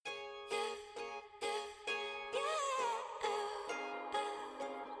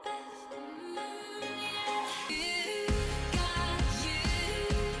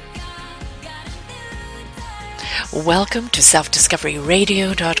Welcome to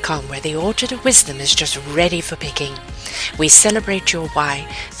selfdiscoveryradio.com, where the orchard of wisdom is just ready for picking. We celebrate your why,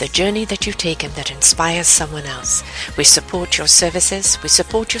 the journey that you've taken that inspires someone else. We support your services, we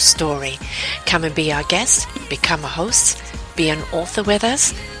support your story. Come and be our guest, become a host, be an author with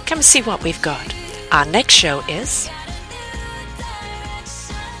us. Come and see what we've got. Our next show is...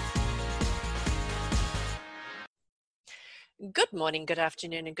 Good morning, good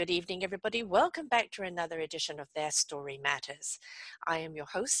afternoon, and good evening, everybody. Welcome back to another edition of Their Story Matters. I am your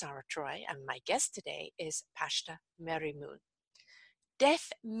host, Sarah Troy, and my guest today is Pashta Merimoon.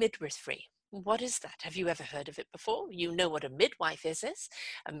 Deaf midwifery. What is that? Have you ever heard of it before? You know what a midwife is.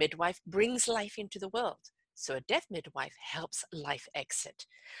 A midwife brings life into the world. So a deaf midwife helps life exit.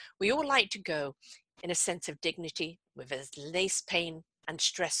 We all like to go in a sense of dignity with as least pain and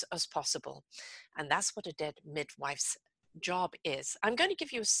stress as possible. And that's what a deaf midwife's job is. I'm going to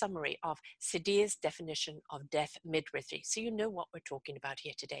give you a summary of Sadir's definition of deaf midwifery so you know what we're talking about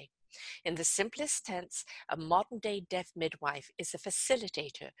here today. In the simplest sense, a modern-day deaf midwife is a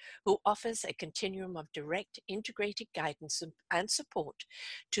facilitator who offers a continuum of direct, integrated guidance and support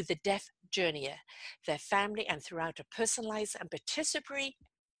to the deaf journeyer, their family, and throughout a personalized and participatory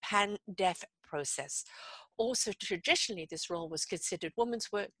pan-deaf process. Also, traditionally, this role was considered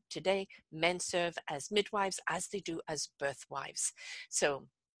women's work. Today, men serve as midwives as they do as birth wives. So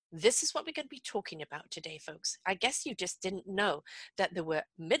this is what we're going to be talking about today, folks. I guess you just didn't know that there were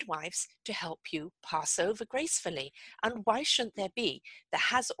midwives to help you pass over gracefully. And why shouldn't there be? There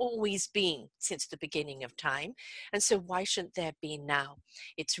has always been since the beginning of time. And so why shouldn't there be now?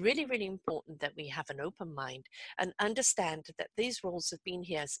 It's really, really important that we have an open mind and understand that these roles have been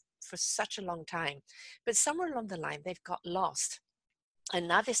here for such a long time. But somewhere along the line, they've got lost. And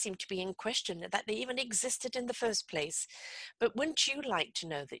now they seem to be in question that they even existed in the first place. But wouldn't you like to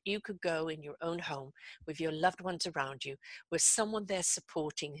know that you could go in your own home with your loved ones around you, with someone there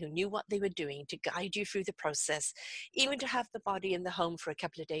supporting who knew what they were doing to guide you through the process, even to have the body in the home for a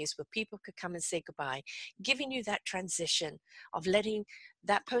couple of days where people could come and say goodbye, giving you that transition of letting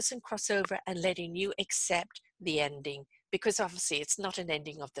that person cross over and letting you accept the ending? Because obviously it's not an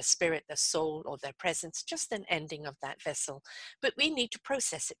ending of the spirit, the soul, or their presence, just an ending of that vessel. But we need to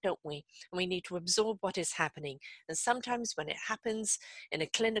process it, don't we? And we need to absorb what is happening. And sometimes when it happens in a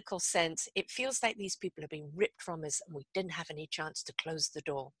clinical sense, it feels like these people are being ripped from us and we didn't have any chance to close the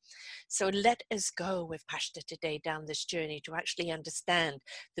door. So let us go with Pashta today down this journey to actually understand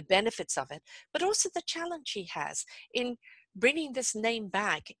the benefits of it, but also the challenge he has in bringing this name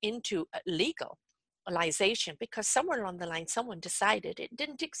back into legalization, because somewhere along the line someone decided it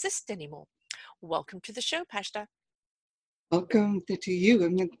didn't exist anymore. Welcome to the show, Pashta. Welcome to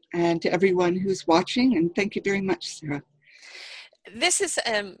you and to everyone who's watching, and thank you very much, Sarah. This is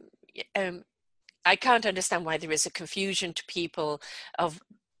I can't understand why there is a confusion to people of.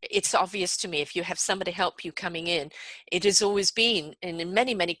 It's obvious to me if you have somebody help you coming in, it has always been in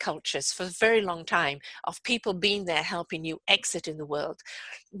many, many cultures for a very long time of people being there helping you exit in the world.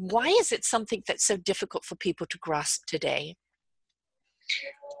 Why is it something that's so difficult for people to grasp today?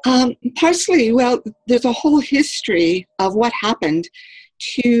 Partially, well, there's a whole history of what happened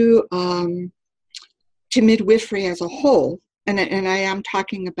to midwifery as a whole. And I am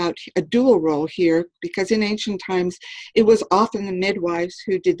talking about a dual role here, because in ancient times, it was often the midwives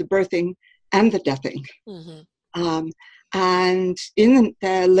who did the birthing and the deathing. Mm-hmm. And in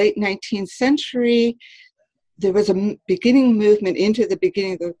the late 19th century, there was a beginning movement into the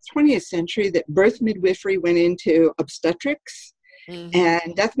beginning of the 20th century that birth midwifery went into obstetrics, mm-hmm.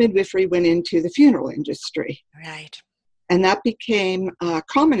 and death midwifery went into the funeral industry. Right. And that became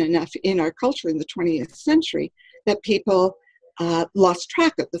common enough in our culture in the 20th century that people lost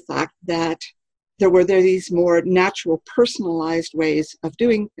track of the fact that there were these more natural, personalized ways of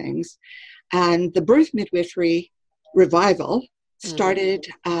doing things. And the birth midwifery revival started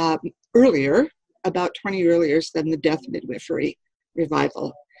earlier, about 20 earlier than the death midwifery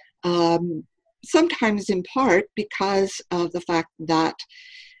revival. Sometimes in part because of the fact that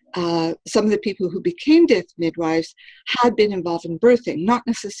some of the people who became deaf midwives had been involved in birthing, not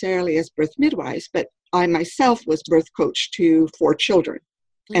necessarily as birth midwives, but I myself was birth coach to 4 children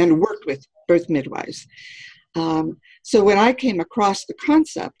and worked with birth midwives. So when I came across the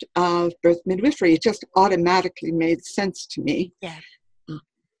concept of birth midwifery, it just automatically made sense to me. Yeah.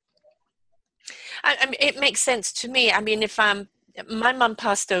 I mean, it makes sense to me. I mean, if my mum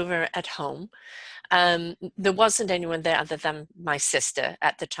passed over at home, there wasn't anyone there other than my sister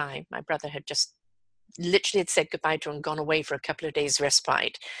at the time. My brother had just literally had said goodbye to her and gone away for a couple of days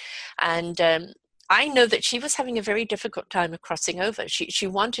respite. And I know that she was having a very difficult time of crossing over. She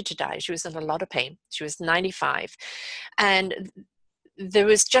wanted to die. She was in a lot of pain. She was 95. And there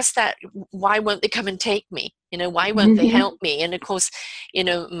was just that, why won't they come and take me? Why won't they help me? And of course,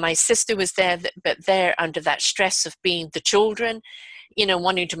 my sister was there, but they're under that stress of being the children,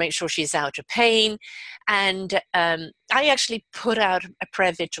 wanting to make sure she's out of pain. And I actually put out a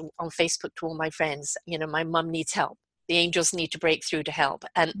prayer vigil on Facebook to all my friends. My mom needs help. The angels need to break through to help.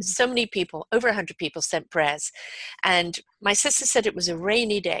 And so many people, over 100 people, sent prayers. And my sister said it was a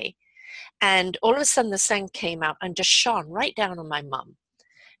rainy day. And all of a sudden the sun came out and just shone right down on my mum.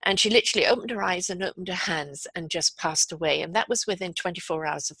 And she literally opened her eyes and opened her hands and just passed away. And that was within 24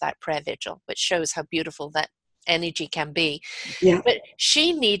 hours of that prayer vigil, which shows how beautiful that energy can be. Yeah. But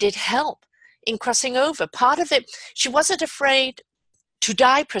she needed help in crossing over. Part of it, she wasn't afraid to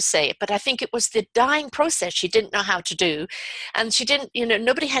die per se, but I think it was the dying process she didn't know how to do. And she didn't,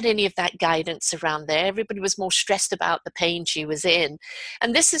 nobody had any of that guidance around there. Everybody was more stressed about the pain she was in.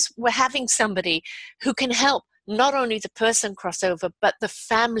 And we're having somebody who can help not only the person cross over, but the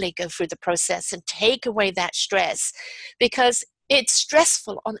family go through the process and take away that stress, because it's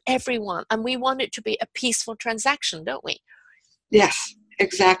stressful on everyone. And we want it to be a peaceful transaction, don't we? Yes,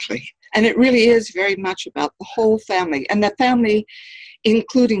 exactly. And it really is very much about the whole family, and the family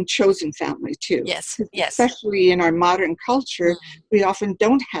including chosen family too. Yes. Especially in our modern culture, we often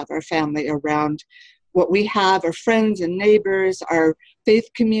don't have our family around. What we have are friends and neighbors, our faith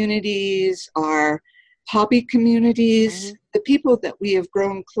communities, our hobby communities. The people that we have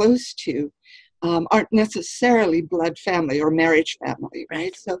grown close to aren't necessarily blood family or marriage family,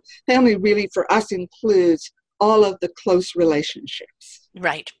 right? So family really for us includes all of the close relationships.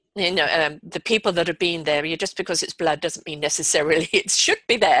 Right. The people that have been there, just because it's blood doesn't mean necessarily it should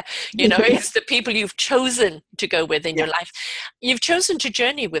be there. It's the people you've chosen to go with in your life. You've chosen to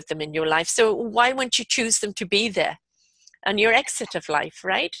journey with them in your life. So why won't you choose them to be there on your exit of life,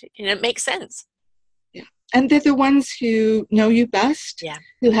 right? It makes sense. Yeah. And they're the ones who know you best,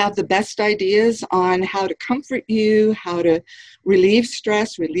 who have the best ideas on how to comfort you, how to relieve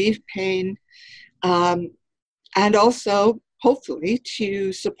stress, relieve pain, and also hopefully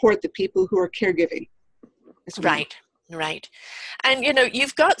to support the people who are caregiving as well. Right. And,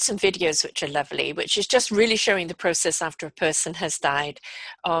 you've got some videos which are lovely, which is just really showing the process after a person has died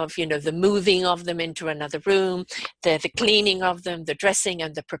of, the moving of them into another room, the cleaning of them, the dressing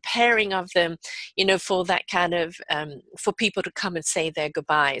and the preparing of them, for that kind of, for people to come and say their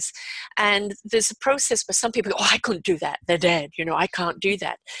goodbyes. And there's a process where some people go, I couldn't do that. They're dead. I can't do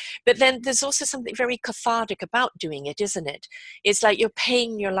that. But then there's also something very cathartic about doing it, isn't it? It's like you're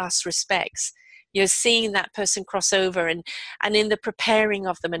paying your last respects. You're seeing that person cross over, and in the preparing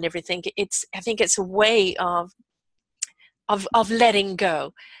of them and everything, I think it's a way of letting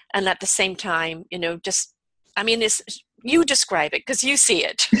go, and at the same time, you describe it because you see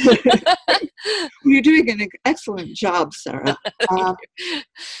it. You're doing an excellent job, Sarah.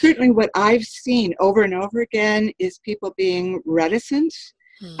 Certainly, what I've seen over and over again is people being reticent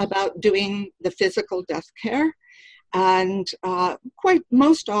about doing the physical death care. And quite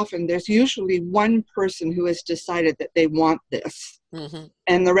most often, there's usually one person who has decided that they want this.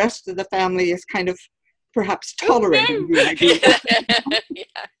 And the rest of the family is kind of perhaps tolerating the idea.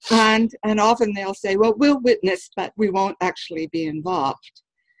 And often they'll say, well, we'll witness, but we won't actually be involved.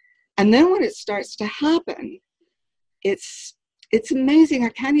 And then when it starts to happen, it's amazing. I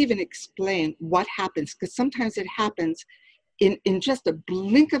can't even explain what happens, because sometimes it happens in just a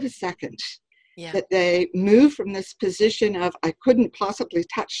blink of a second. That they move from this position of I couldn't possibly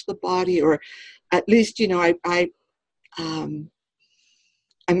touch the body, or at least I'm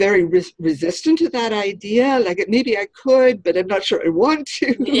very resistant to that idea. Like maybe I could, but I'm not sure I want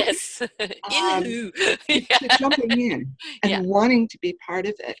to. Yes, to jumping in and wanting to be part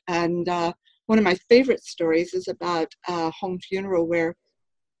of it. And one of my favorite stories is about a home funeral where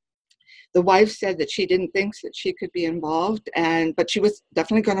the wife said that she didn't think that she could be involved, but she was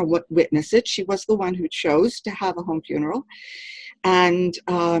definitely going to witness it. She was the one who chose to have a home funeral. And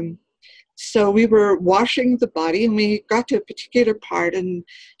so we were washing the body, and we got to a particular part, and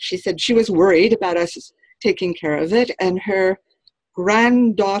she said she was worried about us taking care of it. And her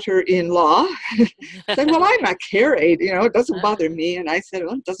granddaughter-in-law said, well, I'm a care aide, it doesn't bother me. And I said,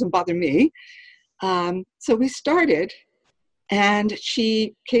 well, it doesn't bother me. So we started. And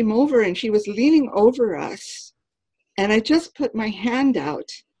she came over and she was leaning over us. And I just put my hand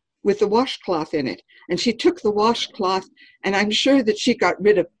out with the washcloth in it. And she took the washcloth, and I'm sure that she got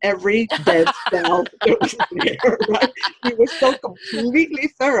rid of every dead cell that was there, right? She was so completely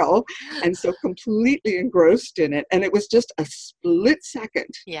thorough and so completely engrossed in it. And it was just a split second.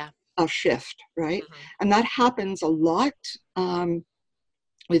 a shift, right? And that happens a lot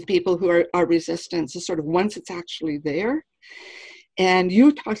with people who are resistant. So sort of once it's actually there. And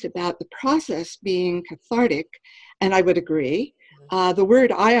you talked about the process being cathartic, and I would agree. The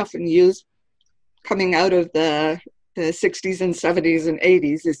word I often use coming out of the 60s and 70s and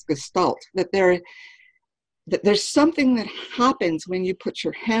 80s is gestalt, that there's something that happens when you put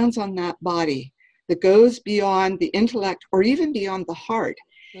your hands on that body that goes beyond the intellect or even beyond the heart.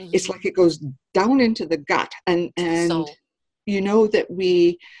 It's like it goes down into the gut, and you know that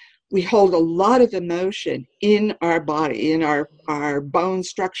we hold a lot of emotion in our body, in our bone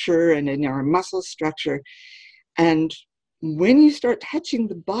structure and in our muscle structure. And when you start touching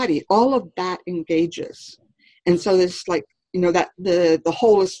the body, all of that engages. And so there's like, you know, that the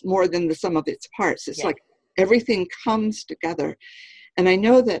whole is more than the sum of its parts. It's like everything comes together. And I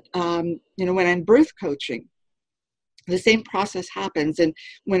know that, you know, when I'm birth coaching, the same process happens. And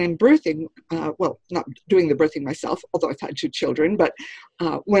when I'm birthing, well, not doing the birthing myself, although I've had 2 children, but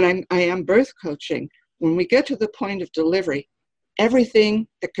when I am birth coaching, when we get to the point of delivery, everything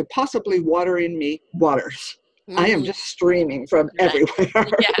that could possibly water in me waters. I am just streaming from everywhere.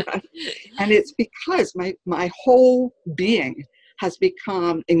 And it's because my whole being has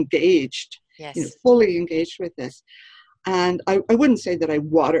become engaged, you know, fully engaged with this. And I wouldn't say that I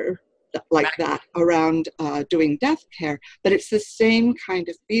water like that around doing death care, but it's the same kind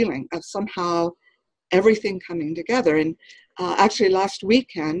of feeling of somehow everything coming together. And actually last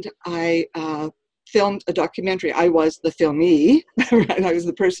weekend, I filmed a documentary. I was the filmee, and I was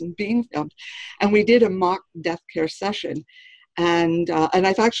the person being filmed. And we did a mock death care session. And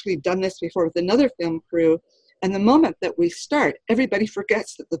I've actually done this before with another film crew. And the moment that we start, everybody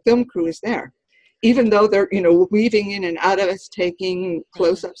forgets that the film crew is there, even though they're, you know, weaving in and out of us, taking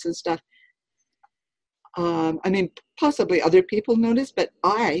close-ups and stuff. I mean, possibly other people notice, but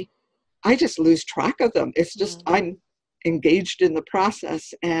I just lose track of them. It's just, I'm engaged in the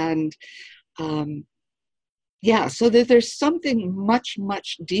process. And so there's something much,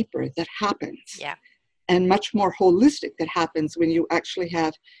 much deeper that happens. And much more holistic that happens when you actually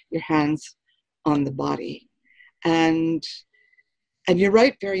have your hands on the body. And you're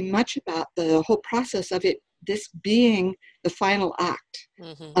right very much about the whole process of it, this being the final act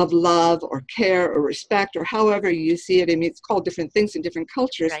of love or care or respect or however you see it. I mean, it's called different things in different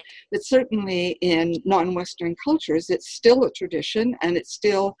cultures, but certainly in non-Western cultures, it's still a tradition and it's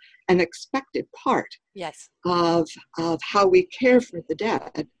still an expected part of how we care for the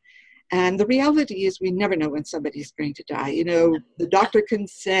dead. And the reality is we never know when somebody's going to die. You know, the doctor can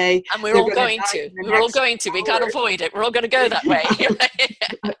say... And we're all going to. We're all going to. We can't avoid it. We're all going to go that way.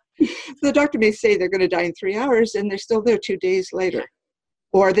 The doctor may say they're going to die in 3 hours and they're still there 2 days later.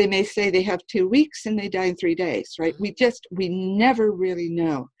 Or they may say they have 2 weeks and they die in 3 days, right? We never really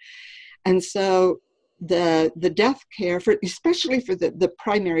know. And so the death care, especially for the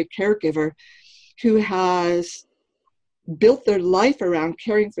primary caregiver who has built their life around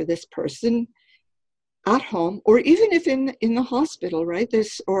caring for this person at home, or even if in the hospital, right?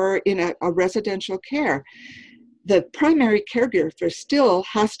 Or in a residential care, the primary caregiver still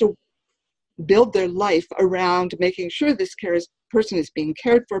has to build their life around making sure this person is being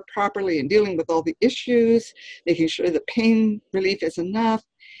cared for properly and dealing with all the issues, making sure the pain relief is enough.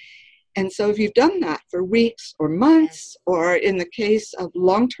 And so if you've done that for weeks or months, or in the case of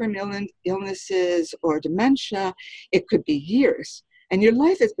long-term illnesses or dementia, it could be years. And your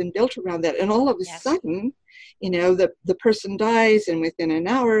life has been built around that. And all of a sudden, you know, the person dies, and within an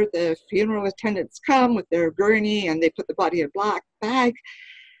hour, the funeral attendants come with their gurney and they put the body in a black bag.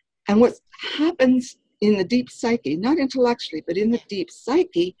 And what happens in the deep psyche, not intellectually, but in the deep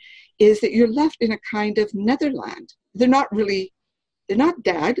psyche, is that you're left in a kind of netherland. They're not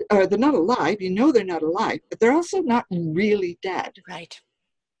dead, or they're not alive. You know they're not alive, but they're also not really dead. Right.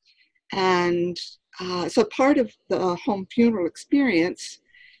 And so part of the home funeral experience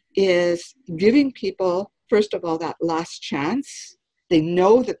is giving people, first of all, that last chance. They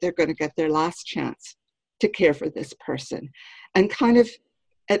know that they're going to get their last chance to care for this person, and kind of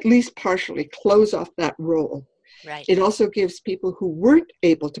at least partially close off that role. Right. It also gives people who weren't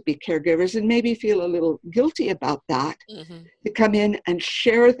able to be caregivers and maybe feel a little guilty about that to come in and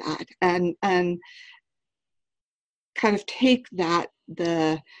share that and kind of take that,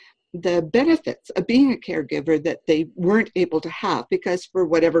 the benefits of being a caregiver that they weren't able to have because for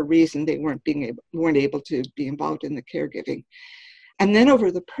whatever reason they weren't able to be involved in the caregiving. And then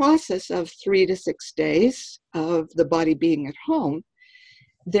over the process of 3 to 6 days of the body being at home,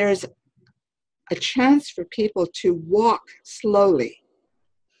 there's a chance for people to walk slowly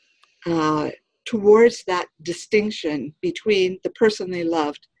towards that distinction between the person they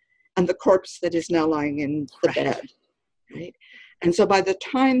loved and the corpse that is now lying in the bed, right? And so by the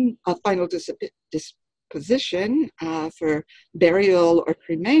time of final disposition for burial or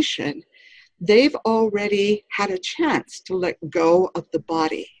cremation, they've already had a chance to let go of the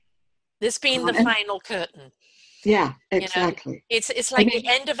body. This being the final curtain. Yeah, exactly. You know, it's like the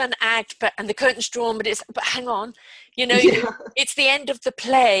end of an act, and the curtain's drawn, but hang on, it's the end of the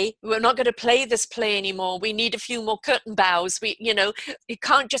play. We're not going to play this play anymore. We need a few more curtain bows. It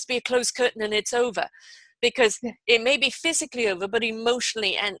can't just be a closed curtain and it's over, because it may be physically over, but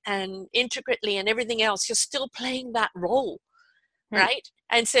emotionally and intricately and everything else, you're still playing that role, right?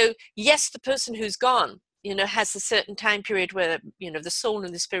 And so, yes, the person who's gone, has a certain time period where, the soul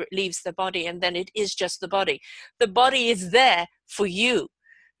and the spirit leaves the body, and then it is just the body. The body is there for you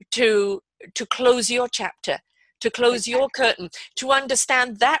to close your chapter, to close your curtain, to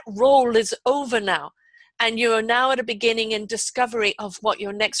understand that role is over now. And you are now at a beginning and discovery of what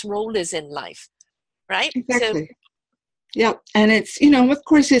your next role is in life, right? Exactly. Yeah, and it's, of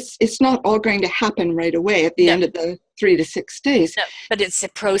course, it's not all going to happen right away at the end of the 3 to 6 days. No, but it's a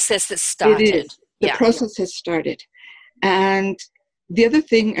process that started. It is. The process has started. And the other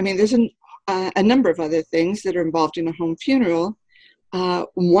thing, there's a number of other things that are involved in a home funeral.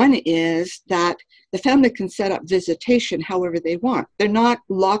 One is that the family can set up visitation however they want. They're not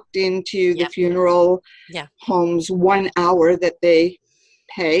locked into the funeral home's 1 hour that they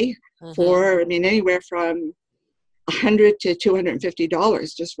pay for, anywhere from $100 to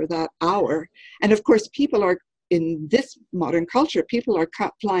 $250 just for that hour. And of course, people are, in this modern culture, people are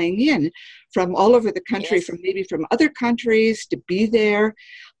flying in from all over the country, from other countries, to be there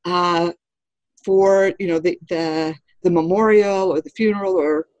for the memorial or the funeral,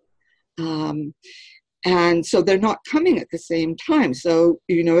 or and so they're not coming at the same time. So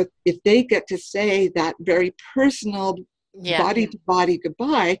if they get to say that very personal body to body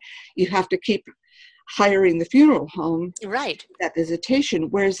goodbye, you have to keep hiring the funeral home, that visitation.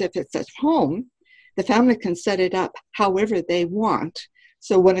 Whereas if it's at home, the family can set it up however they want.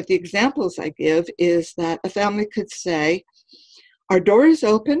 So one of the examples I give is that a family could say, our door is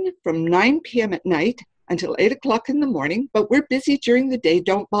open from 9 p.m. at night until 8 o'clock in the morning, but we're busy during the day,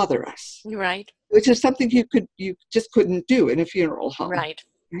 don't bother us. Right. Which is something you just couldn't do in a funeral home. Right.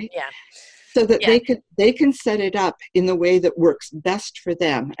 Yeah. So that they can set it up in the way that works best for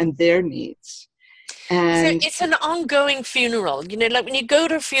them and their needs. And so it's an ongoing funeral. Like when you go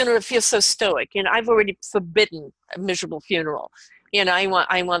to a funeral, it feels so stoic. I've already forbidden a miserable funeral. I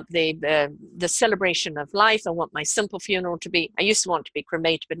want the celebration of life. I want my simple funeral to be, I used to want to be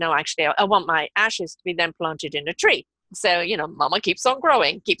cremated, but no, actually, I want my ashes to be then planted in a tree. So, mama keeps on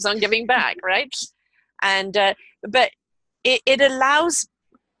growing, keeps on giving back, right? And, but it allows,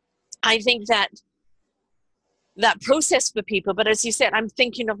 I think, that process for people. But as you said, I'm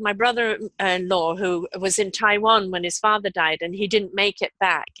thinking of my brother-in-law who was in Taiwan when his father died, and he didn't make it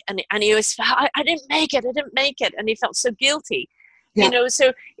back. And he was, I didn't make it. And he felt so guilty.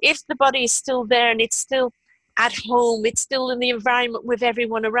 So if the body is still there and it's still at home, it's still in the environment with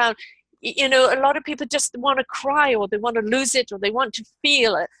everyone around, a lot of people just want to cry, or they want to lose it, or they want to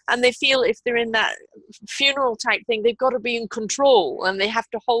feel it. And they feel if they're in that funeral type thing, they've got to be in control and they have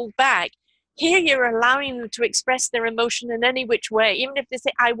to hold back. Here you're allowing them to express their emotion in any which way, even if they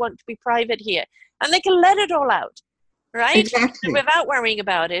say, I want to be private here. And they can let it all out, right? Exactly. Without worrying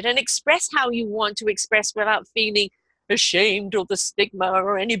about it, and express how you want to express without feeling ashamed, or the stigma,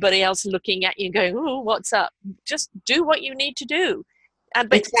 or anybody else looking at you and going, oh, what's up? Just do what you need to do.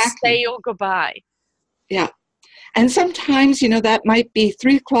 But say your goodbye. Yeah. And sometimes, that might be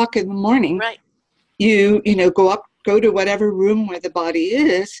 3 o'clock in the morning. Right. You go to whatever room where the body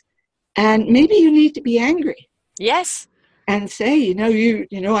is, and maybe you need to be angry. Yes. And say,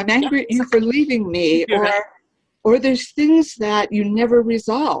 I'm angry at you for leaving me. Or there's things that you never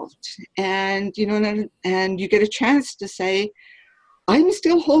resolved. And, and you get a chance to say, I'm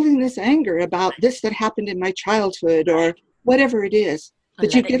still holding this anger about this that happened in my childhood, or whatever it is.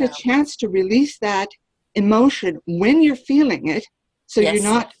 But you get a chance to release that emotion when you're feeling it. So you're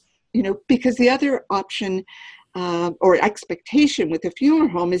not, because the other option or expectation with a funeral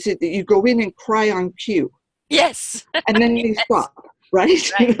home is that you go in and cry on cue. Yes. And then you stop,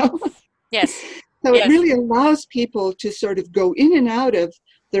 right? Yes. So it really allows people to sort of go in and out of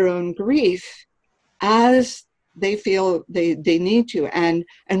their own grief as they feel they need to, and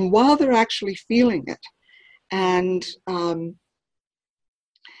while they're actually feeling it. And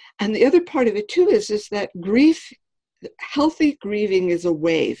the other part of it too is that healthy grieving is a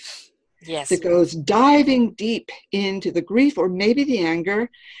wave. Yes. that goes diving deep into the grief or maybe the anger,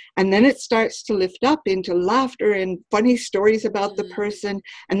 and then it starts to lift up into laughter and funny stories about the person,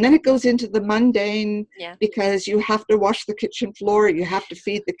 and then it goes into the mundane, because you have to wash the kitchen floor, you have to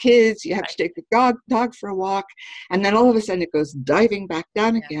feed the kids, you have to take the dog for a walk, and then all of a sudden it goes diving back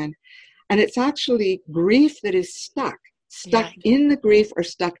down again. And it's actually grief that is stuck in the grief or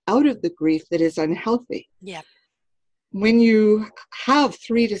stuck out of the grief that is unhealthy. When you have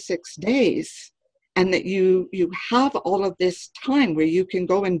 3 to 6 days, and that you have all of this time where you can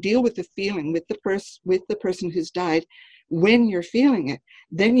go and deal with the feeling with the person who's died when you're feeling it,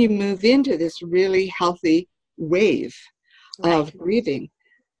 then you move into this really healthy wave of grieving.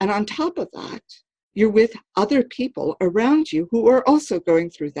 And on top of that, you're with other people around you who are also going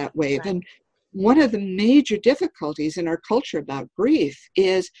through that wave. And one of the major difficulties in our culture about grief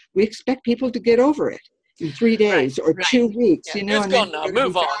is we expect people to get over it in 3 days or 2 weeks, you know, it's and gone now,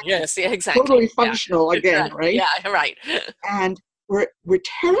 move on. Yes, exactly. Totally functional again, right? Yeah, right. And we're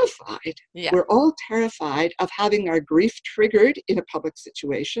terrified. We're all terrified of having our grief triggered in a public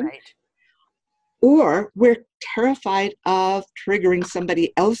situation. Or we're terrified of triggering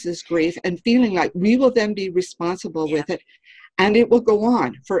somebody else's grief and feeling like we will then be responsible with it. And it will go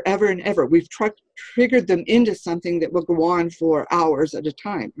on forever and ever. We've triggered them into something that will go on for hours at a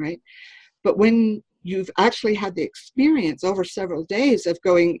time, right? But when you've actually had the experience over several days of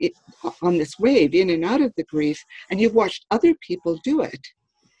going on this wave in and out of the grief, and you've watched other people do it,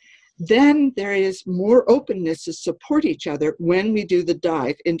 then there is more openness to support each other when we do the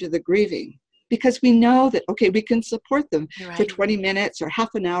dive into the grieving. Because we know that, okay, we can support them for 20 minutes or half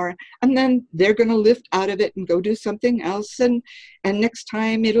an hour, and then they're going to lift out of it and go do something else. And next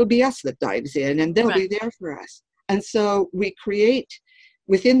time it'll be us that dives in, and they'll be there for us. And so we create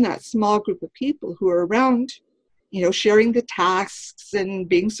within that small group of people who are around, you know, sharing the tasks and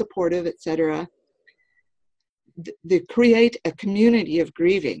being supportive, etc. They create a community of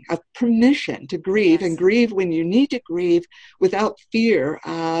grieving, of permission to grieve and grieve when you need to grieve without fear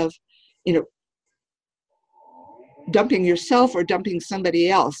of, you know, dumping yourself or dumping somebody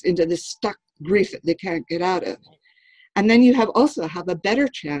else into this stuck grief that they can't get out of. And then you also have a better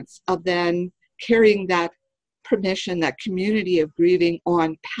chance of then carrying that permission, that community of grieving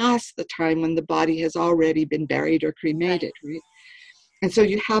on past the time when the body has already been buried or cremated, right? And so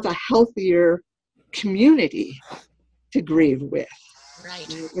you have a healthier community to grieve with.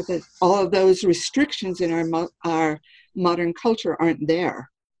 With all of those restrictions in our modern culture aren't there.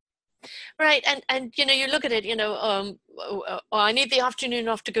 Right, and you know, you look at it, you know, I need the afternoon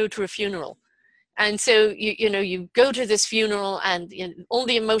off to go to a funeral. And so, you know, you go to this funeral and you know, all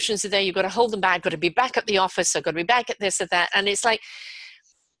the emotions are there. You've got to hold them back. Got to be back at the office. I've got to be back at this or that. And it's like,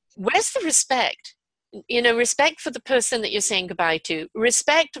 where's the respect? You know, respect for the person that you're saying goodbye to.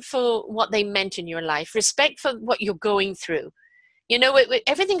 Respect for what they meant in your life. Respect for what you're going through. You know,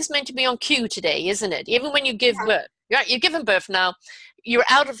 everything's meant to be on cue today, isn't it? Even when you give birth. You're giving birth now. You're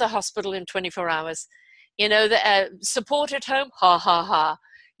out of the hospital in 24 hours. You know, the support at home, ha, ha, ha.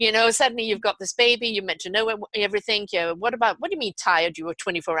 You know, suddenly you've got this baby, you're meant to know everything. You know, what do you mean tired? You were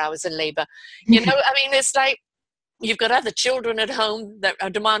 24 hours in labor. You know, I mean, it's like you've got other children at home that are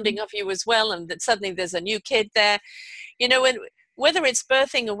demanding of you as well. And that suddenly there's a new kid there. You know, and whether it's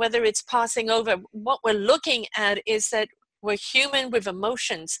birthing or whether it's passing over, what we're looking at is that we're human with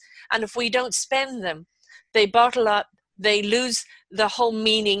emotions. And if we don't spend them, they bottle up, they lose the whole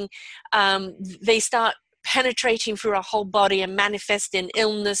meaning. They start penetrating through our whole body and manifest in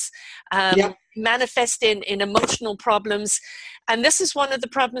illness, manifest in emotional problems. And this is one of the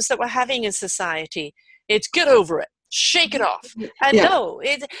problems that we're having in society. It's get over it, shake it off. And no,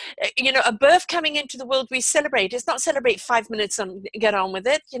 you know, a birth coming into the world, we celebrate. It's not celebrate 5 minutes and get on with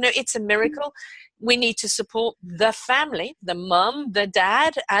it. You know, it's a miracle. We need to support the family, the mom, the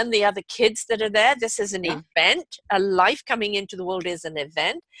dad, and the other kids that are there. This is an event. A life coming into the world is an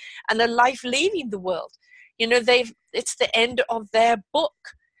event, and a life leaving the world. You know, it's the end of their book.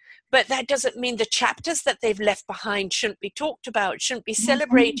 But that doesn't mean the chapters that they've left behind shouldn't be talked about, shouldn't be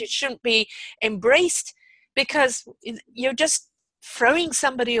celebrated, shouldn't be embraced, because you're just throwing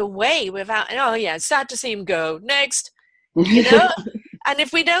somebody away without, oh yeah, sad to see him go, next, you know? And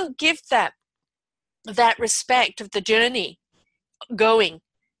if we don't give that respect of the journey going,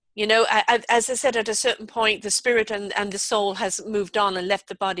 you know, as I said, at a certain point, the spirit and the soul has moved on and left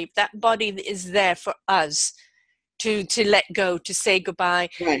the body. That body is there for us to let go, to say goodbye,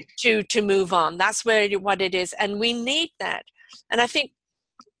 to move on. That's what it is. And we need that. And I think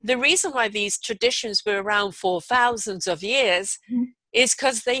the reason why these traditions were around for thousands of years is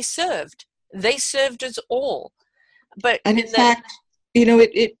because they served us all. But and in fact,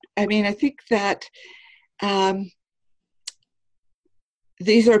 I mean, I think that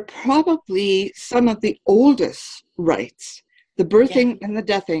these are probably some of the oldest rites. The birthing and the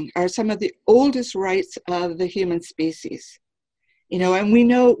deathing are some of the oldest rites of the human species. And we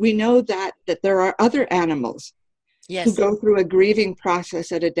know that there are other animals who go through a grieving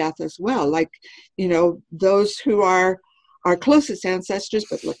process at a death as well. Like, those who are our closest ancestors,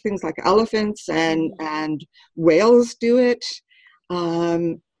 but things like elephants and whales do it.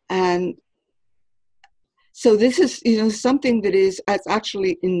 And so this is, something that is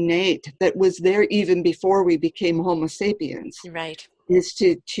actually innate, that was there even before we became Homo sapiens. Right. Is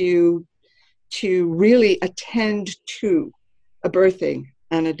to really attend to a birthing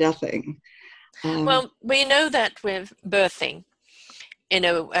and a deathing. Well, we know that with birthing,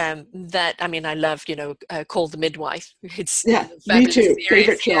 that, I mean, I love, Call the Midwife. It's me too. series,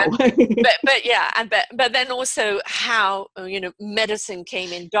 favorite show. but then also how medicine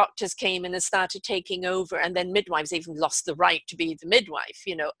came in, doctors came in and started taking over, and then midwives even lost the right to be the midwife.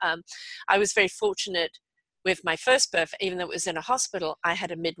 I was very fortunate with my first birth, even though it was in a hospital. I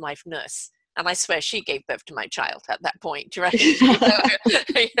had a midwife nurse. And I swear she gave birth to my child at that point, right?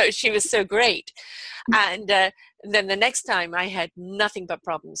 So, she was so great. And then the next time I had nothing but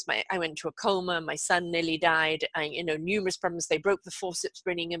problems. I went into a coma. My son nearly died. Numerous problems. They broke the forceps,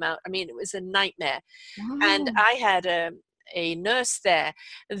 bringing him out. I mean, it was a nightmare. Wow. And I had a nurse there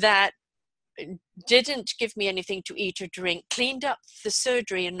that didn't give me anything to eat or drink, cleaned up the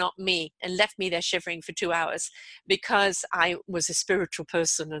surgery and not me, and left me there shivering for 2 hours because I was a spiritual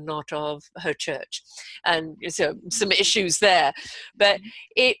person and not of her church. And so some issues there. But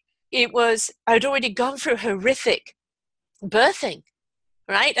it was, I'd already gone through horrific birthing,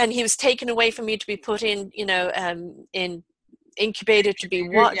 right? And he was taken away from me to be put in, in incubator to be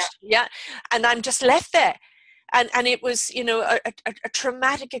watched. Yeah. And I'm just left there. And it was, a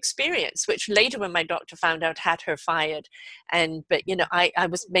traumatic experience, which later when my doctor found out had her fired. But, I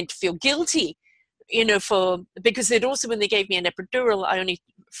was meant to feel guilty, because it also, when they gave me an epidural, I only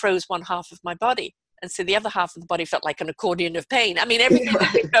froze one half of my body. And so the other half of the body felt like an accordion of pain. I mean, everything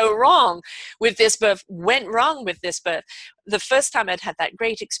that could go wrong with this birth went wrong with this birth. The first time I'd had that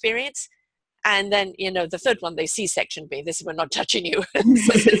great experience. And then, the third one, they C-section me. This is, we're not touching you.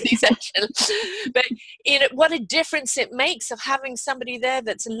 This is C-section. But, what a difference it makes of having somebody there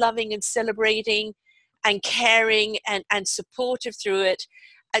that's loving and celebrating and caring and supportive through it,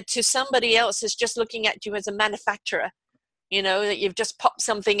 to somebody else is just looking at you as a manufacturer. That you've just popped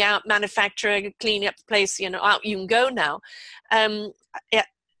something out, manufacturer, clean up the place, out you can go now.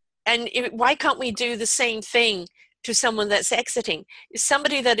 Why can't we do the same thing to someone that's exiting?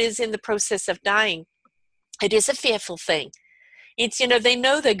 Somebody that is in the process of dying, it is a fearful thing. It's, they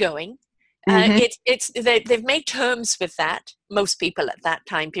know they're going. They've made terms with that, most people at that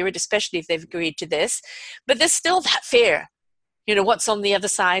time period, especially if they've agreed to this. But there's still that fear. What's on the other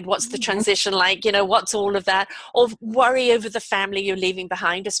side? What's the transition like? What's all of that? Or worry over the family you're leaving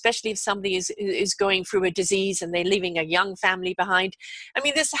behind, especially if somebody is going through a disease and they're leaving a young family behind. I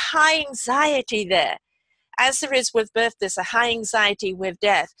mean, there's high anxiety there. As there is with birth, there's a high anxiety with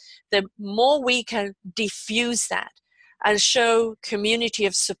death. The more we can diffuse that and show community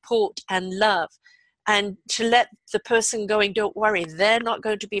of support and love, and to let the person going, don't worry, they're not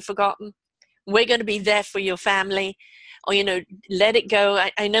going to be forgotten. We're going to be there for your family. Or, let it go.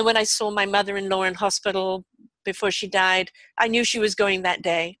 I know when I saw my mother-in-law in hospital before she died, I knew she was going that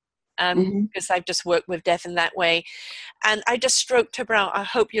day. Because I've just worked with death in that way. And I just stroked her brow. I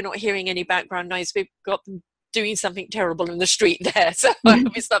hope you're not hearing any background noise. We've got them doing something terrible in the street there, so I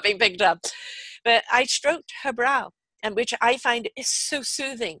hope it's not being picked up. But I stroked her brow, and which I find is so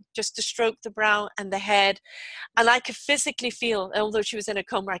soothing, just to stroke the brow and the head. And I could physically feel, although she was in a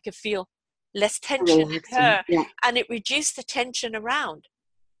coma, I could feel less tension in her. And it reduced the tension around.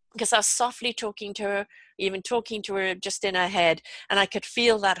 Because I was softly talking to her, even talking to her just in her head, and I could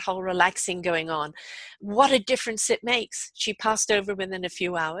feel that whole relaxing going on. What a difference it makes. She passed over within a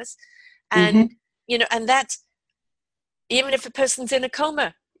few hours. And, and that's, even if a person's in a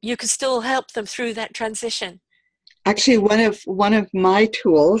coma, you can still help them through that transition. Actually, one of my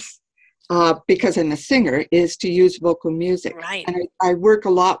tools, because I'm a singer, is to use vocal music. Right. And I work a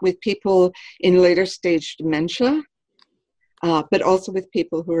lot with people in later stage dementia. But also with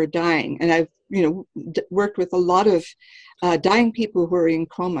people who are dying. And I've, worked with a lot of dying people who are in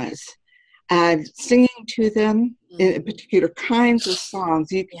comas, and singing to them in particular kinds of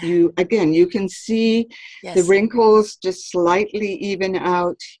songs. You can see the wrinkles just slightly even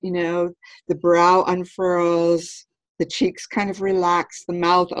out, the brow unfurls, the cheeks kind of relax, the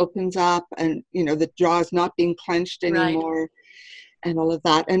mouth opens up, and, the jaw is not being clenched anymore. Right. and all of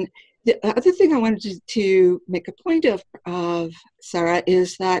that. And the other thing I wanted to make a point of, Sarah,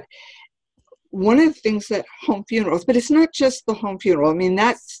 is that one of the things that home funerals, but it's not just the home funeral. I mean,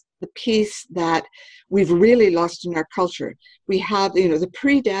 that's the piece that we've really lost in our culture. We have, the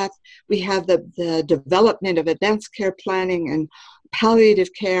pre-death, we have the development of advanced care planning and palliative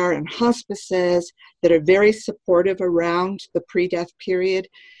care and hospices that are very supportive around the pre-death period.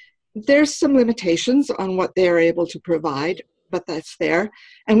 There's some limitations on what they're able to provide, but that's there.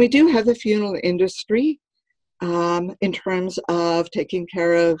 And we do have the funeral industry in terms of taking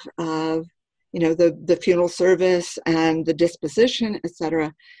care of the funeral service and the disposition,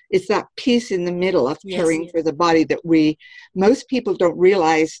 etc. It's that piece in the middle of caring for the body that most people don't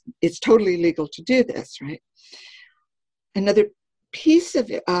realize it's totally legal to do this, right? Another piece of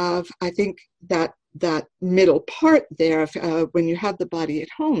I think that middle part there, when you have the body at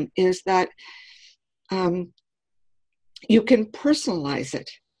home, is that you can personalize it.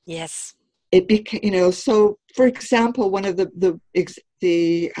 Yes. It became, so for example, one of the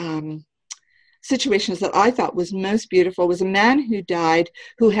situations that I thought was most beautiful was a man who died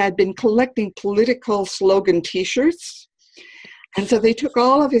who had been collecting political slogan t-shirts. And so they took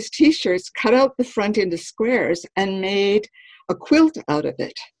all of his t-shirts, cut out the front into squares, and made a quilt out of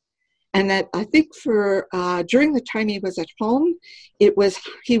it. And that, I think, for during the time he was at home, he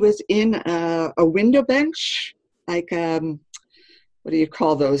was in a window bench, like what do you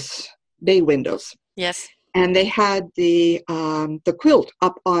call those, bay windows? Yes. And they had the quilt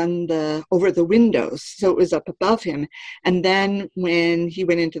up over the windows, so it was up above him. And then when he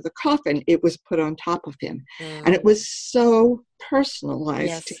went into the coffin, it was put on top of him, and it was so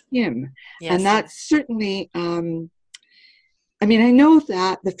personalized to him. Yes. And that's certainly. I mean, I know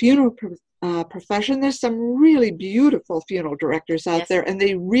that the funeral profession, there's some really beautiful funeral directors out there, and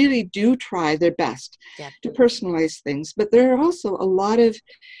they really do try their best to personalize things. But there are also a lot of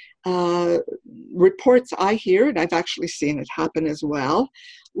reports I hear, and I've actually seen it happen as well,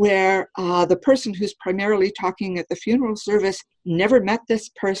 where the person who's primarily talking at the funeral service never met this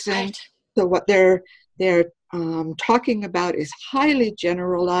person. Right. So what they're talking about is highly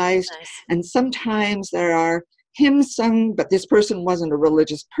generalized, and sometimes there are hymns sung, but this person wasn't a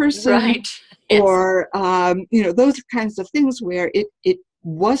religious person, right? Or those kinds of things where it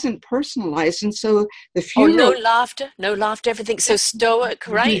wasn't personalized, and so the funeral. No laughter, everything's so stoic,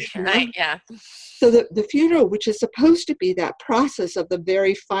 right? Right, yeah. So the funeral, which is supposed to be that process of the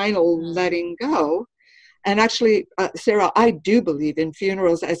very final letting go, and actually, Sarah, I do believe in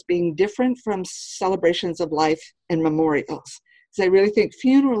funerals as being different from celebrations of life and memorials, because I really think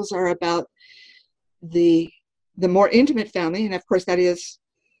funerals are about the more intimate family, and of course that is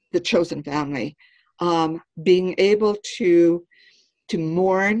the chosen family, being able to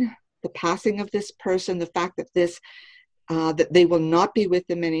mourn the passing of this person, the fact that that they will not be with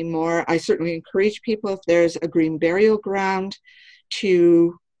them anymore. I certainly encourage people, if there's a green burial ground,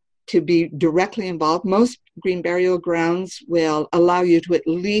 to be directly involved. Most green burial grounds will allow you to at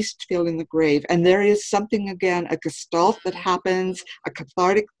least fill in the grave. And there is something, again, a gestalt that happens, a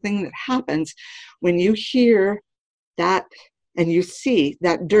cathartic thing that happens when you hear that and you see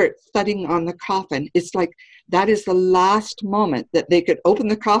that dirt thudding on the coffin. It's like that is the last moment that they could open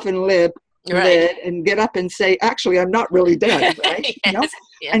the coffin lid and get up and say, actually, I'm not really dead, right? Yes.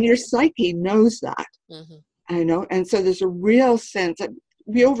 And your psyche knows that. I know. And so there's a real sense that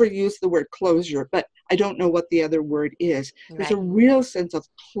we overuse the word closure, but I don't know what the other word is. There's a real sense of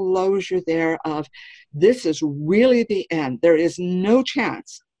closure there of this is really the end. There is no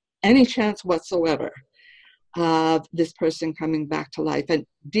chance, any chance whatsoever, of this person coming back to life. And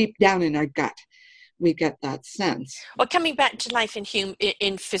deep down in our gut, we get that sense. Well, coming back to life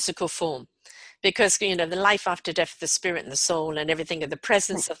in physical form, because, the life after death, the spirit and the soul and everything, and the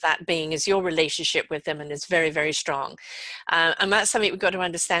presence of that being is your relationship with them, and it's very, very strong. And that's something we've got to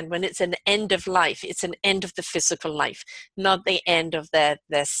understand. When it's an end of life, it's an end of the physical life, not the end of their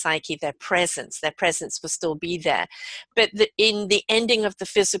psyche, their presence. Their presence will still be there. But in the ending of the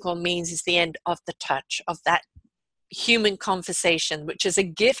physical means is the end of the touch, of that human conversation, which is a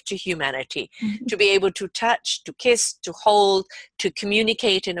gift to humanity, to be able to touch, to kiss, to hold, to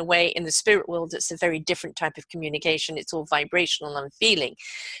communicate in a way. In the spirit world, it's a very different type of communication. It's all vibrational and feeling.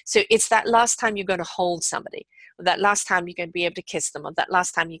 So it's that last time you're going to hold somebody, or that last time you're going to be able to kiss them, or that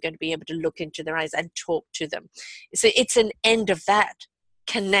last time you're going to be able to look into their eyes and talk to them. So it's an end of that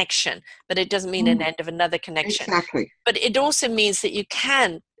connection, but it doesn't mean an end of another connection. Exactly. But it also means that you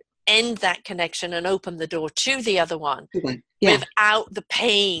can end that connection and open the door to the other one without the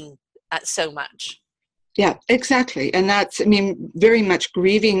pain so much. Yeah, exactly. And that's, I mean, very much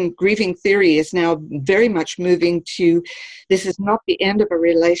grieving theory is now very much moving to, this is not the end of a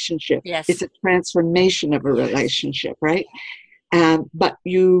relationship. Yes. It's a transformation of a relationship, right? But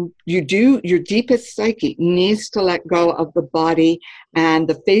your deepest psyche needs to let go of the body and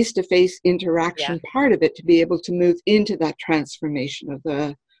the face-to-face interaction part of it to be able to move into that transformation of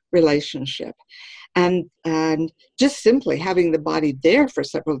the relationship. And just simply having the body there for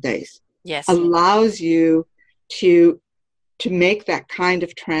several days allows you to make that kind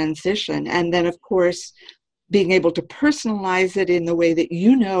of transition. And then, of course, being able to personalize it in the way that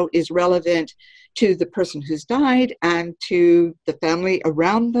you know is relevant to the person who's died and to the family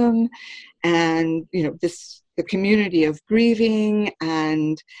around them, and the community of grieving,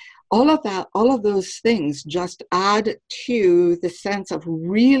 and all of those things just add to the sense of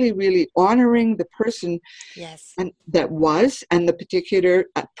really, really honoring the person and that was, and the particular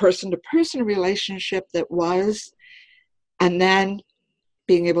person-to-person relationship that was, and then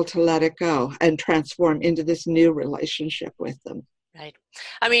being able to let it go and transform into this new relationship with them. Right.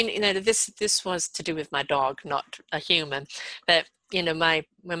 I mean, this was to do with my dog, not a human. But when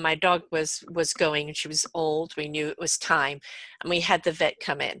my dog was going and she was old, we knew it was time, and we had the vet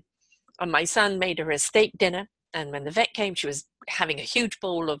come in. And my son made her a steak dinner, and when the vet came, she was having a huge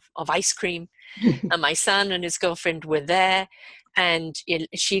bowl of ice cream. And my son and his girlfriend were there, and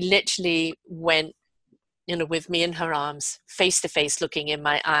she literally went, with me in her arms, face to face, looking in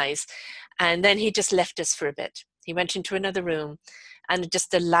my eyes. And then he just left us for a bit. He went into another room and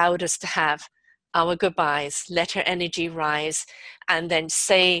just allowed us to have our goodbyes, let her energy rise, and then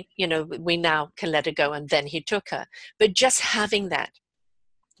say, we now can let her go. And then he took her. But just having that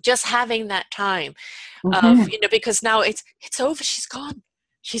time of, because now it's over. She's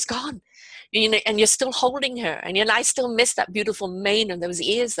gone. And you're still holding her, and I still miss that beautiful mane and those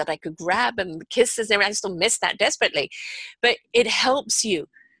ears that I could grab and kisses, and I still miss that desperately. But it helps you,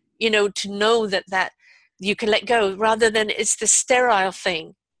 to know that you can let go, rather than it's the sterile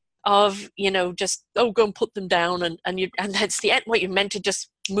thing of, just, go and put them down, and that's the end. What, you're meant to just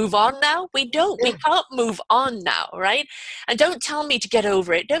move on now? We can't move on now, right? And don't tell me to get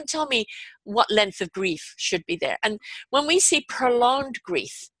over it. Don't tell me what length of grief should be there. And when we see prolonged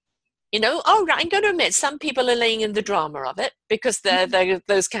grief, all right, I'm going to admit some people are laying in the drama of it because they're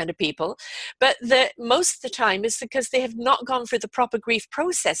those kind of people. But most of the time it's because they have not gone through the proper grief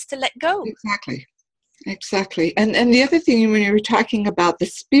process to let go. Exactly. And the other thing, when you were talking about the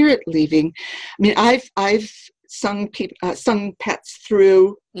spirit leaving, I mean, I've sung pets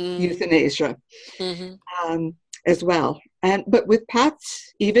through euthanasia as well. But with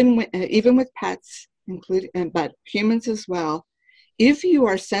pets, even with pets, but humans as well, if you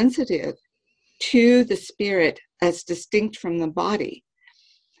are sensitive to the spirit as distinct from the body,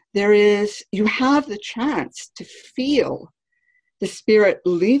 you have the chance to feel the spirit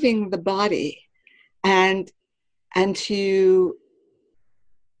leaving the body, and to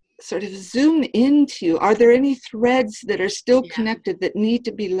sort of zoom into, are there any threads that are still connected that need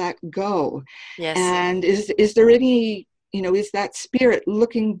to be let go? Yes. And is there any, is that spirit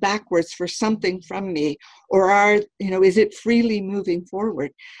looking backwards for something from me, or is it freely moving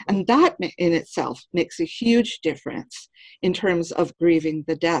forward? And that in itself makes a huge difference in terms of grieving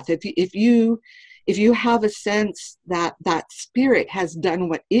the death. If you have a sense that that spirit has done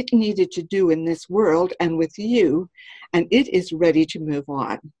what it needed to do in this world and with you, and it is ready to move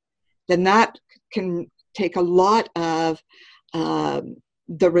on, then that can take a lot of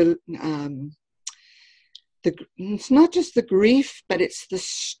it's not just the grief, but it's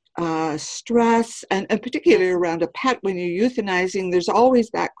the stress, and particularly around a pet. When you're euthanizing, there's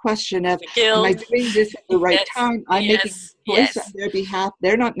always that question of, am I doing this at the right time? I'm making the choice on their behalf.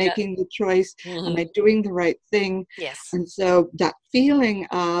 They're not making the choice. Am I doing the right thing? Yes. And so that feeling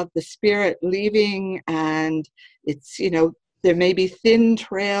of the spirit leaving, and it's, there may be thin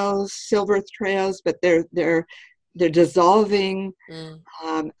trails, silver trails, but they're dissolving,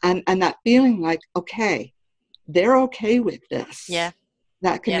 and that feeling like, okay, they're okay with this. Yeah.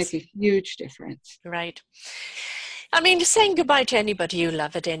 That can make a huge difference. Right. I mean, saying goodbye to anybody you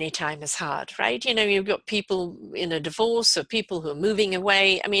love at any time is hard, right? You've got people in a divorce or people who are moving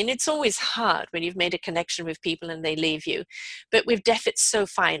away. I mean, it's always hard when you've made a connection with people and they leave you. But with death, it's so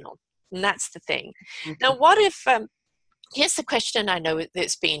final. And that's the thing. Okay. Now, what if, here's the question I know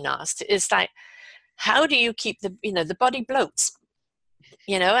that's being asked, is like, how do you keep the body bloats?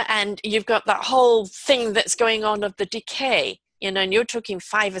 And you've got that whole thing that's going on of the decay, and you're talking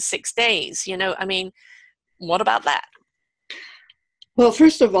 5 or 6 days, I mean, what about that? Well,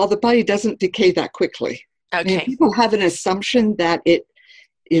 first of all, the body doesn't decay that quickly. Okay. And people have an assumption that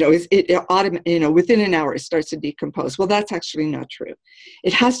within an hour it starts to decompose. Well, that's actually not true.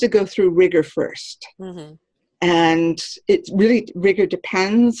 It has to go through rigor first. Mm-hmm. And rigor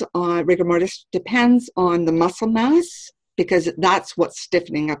mortis depends on the muscle mass, because that's what's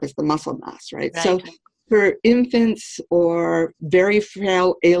stiffening up is the muscle mass, right? So for infants or very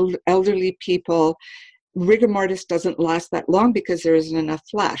frail elderly people, rigor mortis doesn't last that long because there isn't enough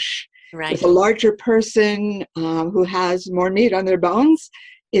flesh. Right. With a larger person who has more meat on their bones,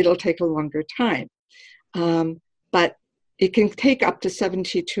 it'll take a longer time. But it can take up to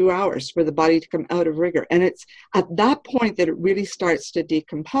 72 hours for the body to come out of rigor. And it's at that point that it really starts to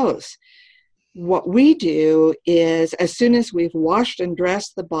decompose. What we do is, as soon as we've washed and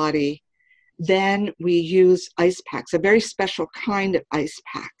dressed the body, then we use ice packs, a very special kind of ice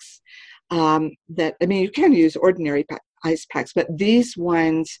packs. You can use ordinary ice packs, but these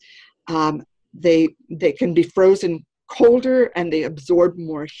ones, they can be frozen colder and they absorb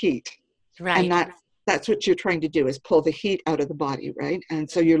more heat. Right. And that's what you're trying to do, is pull the heat out of the body, right? And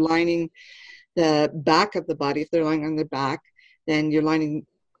so you're lining the back of the body. If they're lying on their back, then you're lining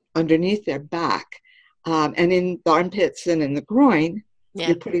underneath their back. And in the armpits and in the groin,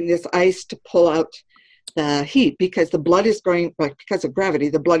 you're putting this ice to pull out the heat, because the blood is going, because of gravity,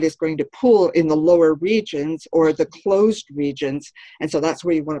 the blood is going to pool in the lower regions or the closed regions. And so that's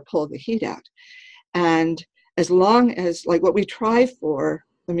where you want to pull the heat out. And as long as, what we try for,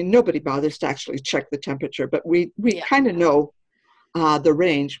 nobody bothers to actually check the temperature, but we kind of know the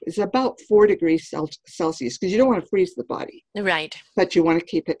range is about 4 degrees Celsius, because you don't want to freeze the body. Right. But you want to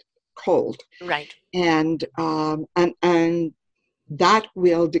keep it cold. Right. And that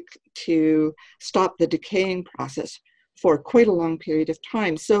will to stop the decaying process for quite a long period of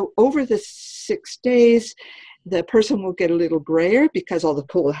time. So over the 6 days, the person will get a little grayer because all the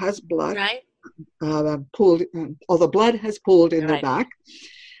pool has blood. Right. All the blood has pooled in their back.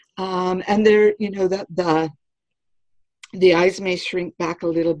 And they're, that the eyes may shrink back a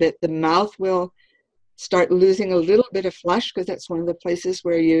little bit. The mouth will start losing a little bit of flesh, because that's one of the places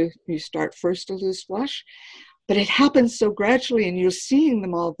where you start first to lose flesh. But it happens so gradually, and you're seeing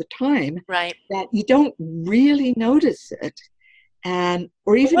them all the time, right, that you don't really notice it. And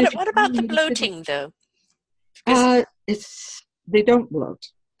or even what about the bloating, though? They don't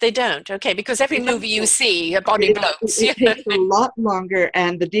bloat. They don't, okay, because every movie you see, a body bloats. It takes a lot longer,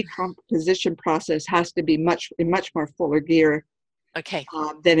 and the decomposition process has to be in much more fuller gear. Okay.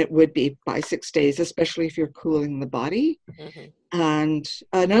 Than it would be by 6 days, especially if you're cooling the body. Mm-hmm. And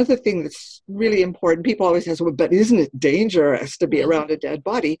another thing that's really important, people always ask, well, but isn't it dangerous to be around a dead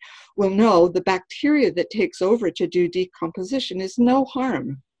body? Well, no, the bacteria that takes over to do decomposition is no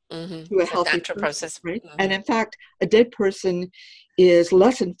harm to a healthy natural process. Right? Mm-hmm. And in fact, a dead person is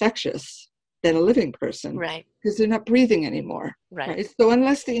less infectious than a living person, right? Because they're not breathing anymore. Right. So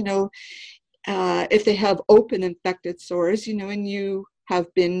unless if they have open infected sores, and you have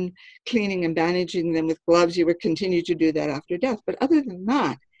been cleaning and bandaging them with gloves, you would continue to do that after death. But other than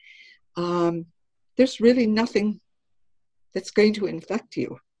that, there's really nothing that's going to infect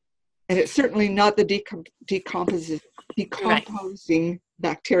you. And it's certainly not the decomposing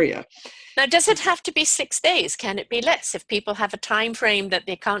bacteria. Now, does it have to be 6 days? Can it be less if people have a time frame that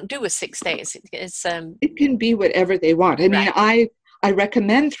they can't do with 6 days? It can be whatever they want. I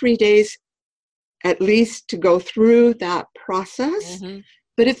recommend 3 days at least to go through that process. Mm-hmm.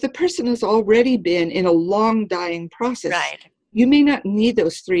 But if the person has already been in a long dying process, you may not need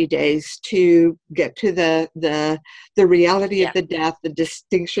those 3 days to get to the reality of the death, the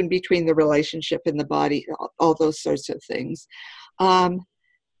distinction between the relationship and the body, all those sorts of things. And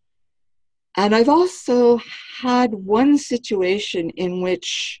I've also had one situation in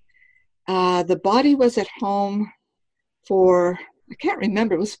which the body was at home for, I can't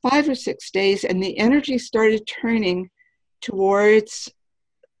remember, it was 5 or 6 days, and the energy started turning towards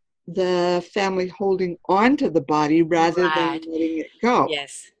the family holding on to the body rather than letting it go.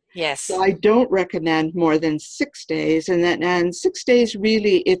 Yes. So I don't recommend more than 6 days, and 6 days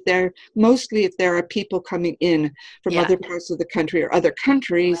really, if there are people coming in from other parts of the country or other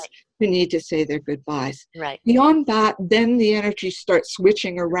countries who need to say their goodbyes. Right. Beyond that, then the energy starts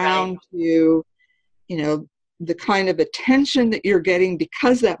switching around to, the kind of attention that you're getting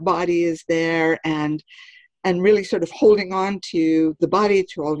because that body is there, and really sort of holding on to the body,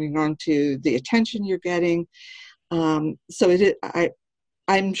 to holding on to the attention you're getting. I'm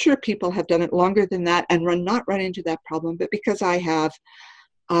sure people have done it longer than that and not run into that problem, but because I have,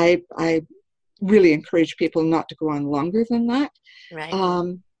 I really encourage people not to go on longer than that. Right.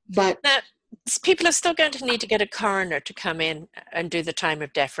 But now, people are still going to need to get a coroner to come in and do the time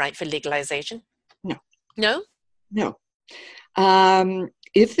of death, right, for legalization? No. No? No.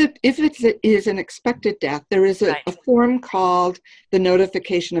 if it is an expected death, there is a form called the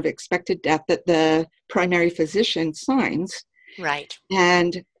notification of expected death that the primary physician signs. Right.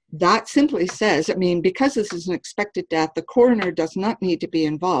 And that simply says, I mean, because this is an expected death, the coroner does not need to be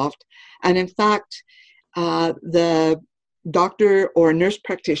involved. And in fact, the doctor or nurse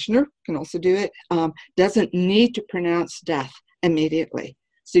practitioner can also do it, doesn't need to pronounce death immediately.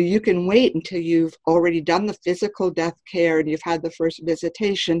 So you can wait until you've already done the physical death care and you've had the first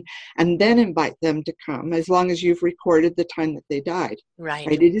visitation, and then invite them to come, as long as you've recorded the time that they died. Right.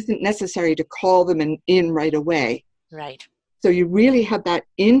 It isn't necessary to call them in right away. Right. So you really have that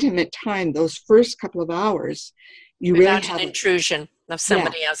intimate time, those first couple of hours. You Without really have an intrusion of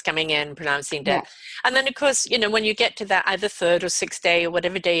somebody else coming in, pronouncing death. Yeah. And then, of course, when you get to that either third or sixth day or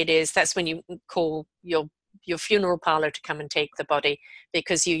whatever day it is, that's when you call your funeral parlor to come and take the body,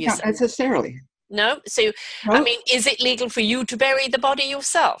 because you yourself. Not necessarily. No? So, no. I mean, is it legal for you to bury the body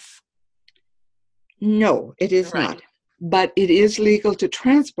yourself? No, it is not. But it is legal to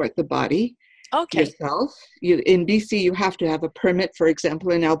transport the body yourself. In BC, you have to have a permit. For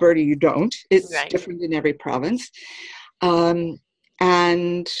example, in Alberta, you don't. It's different in every province.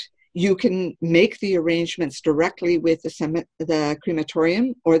 And you can make the arrangements directly with the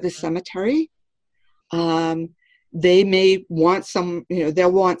crematorium or the cemetery. They may want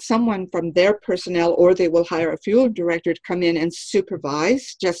they'll want someone from their personnel, or they will hire a funeral director to come in and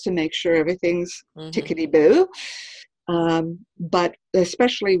supervise, just to make sure everything's tickety-boo. But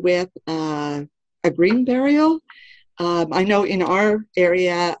especially with a green burial, I know in our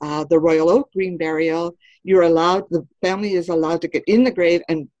area, the Royal Oak green burial, the family is allowed to get in the grave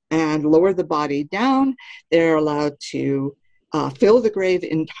and lower the body down. They're allowed to fill the grave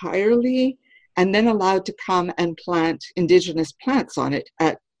entirely, and then allowed to come and plant indigenous plants on it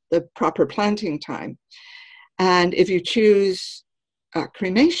at the proper planting time. And if you choose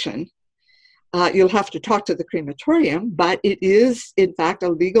cremation, you'll have to talk to the crematorium, but it is, in fact, a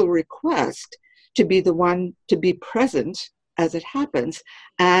legal request to be the one to be present as it happens,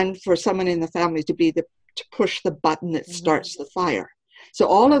 and for someone in the family to push the button that starts the fire. So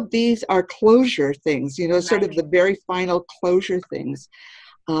all of these are closure things, sort of the very final closure things.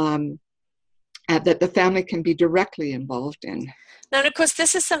 That the family can be directly involved in. Now, and of course,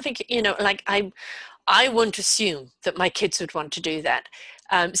 this is something, like I wouldn't assume that my kids would want to do that.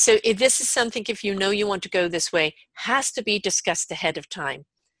 So if this is something, if you want to go this way, has to be discussed ahead of time.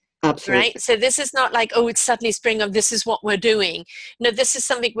 Absolutely. Right? So this is not like, it's suddenly spring of this is what we're doing. No, this is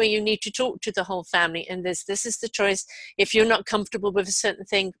something where you need to talk to the whole family, and this is the choice. If you're not comfortable with a certain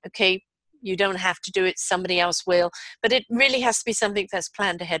thing, okay, you don't have to do it, somebody else will. But it really has to be something that's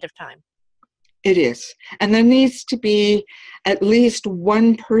planned ahead of time. It is. And there needs to be at least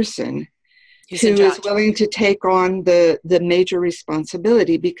one person who is willing to take on the major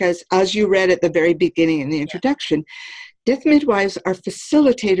responsibility, because as you read at the very beginning in the introduction, death midwives are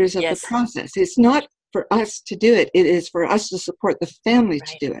facilitators of the process. It's not for us to do it. It is for us to support the family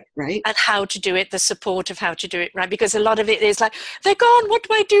to do it, right? And how to do it, the support of how to do it, right? Because a lot of it is like, they're gone, what do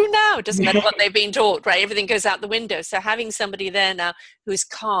I do now? It doesn't matter what they've been taught, right? Everything goes out the window. So having somebody there now who's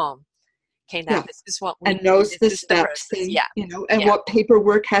calm, okay, now this is what we and knows the steps, and what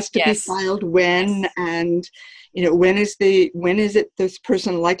paperwork has to be filed when, and when is it this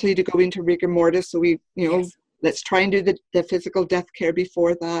person likely to go into rigor mortis? So we, let's try and do the physical death care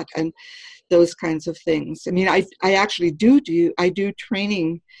before that, and those kinds of things. I mean, I actually do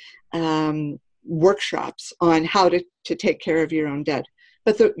training workshops on how to take care of your own dead.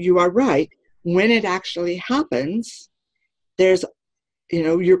 But you are right. When it actually happens, there's,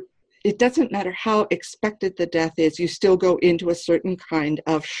 it doesn't matter how expected the death is, you still go into a certain kind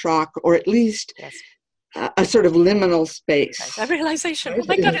of shock, or at least a sort of liminal space. A realization, oh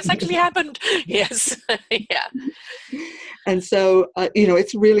my God, it's actually happened. Yes. Yeah. And so,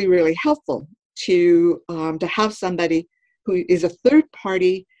 it's really, really helpful to have somebody who is a third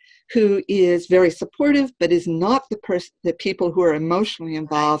party, who is very supportive, but is not the people who are emotionally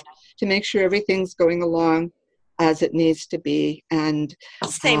involved, to make sure everything's going along as it needs to be. And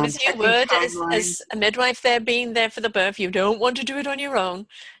same as you would as a midwife there, being there for the birth. You don't want to do it on your own.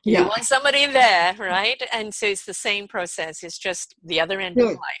 You want somebody there, right? And so it's the same process. It's just the other end of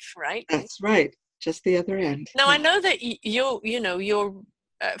life, right? That's right. Just the other end. Now, I know that you're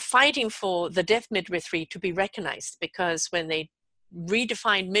fighting for the death midwifery to be recognized, because when they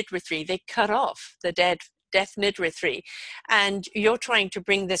redefined midwifery, they cut off the death midwifery, and you're trying to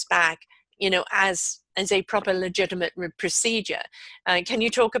bring this back, as a proper legitimate procedure. Can you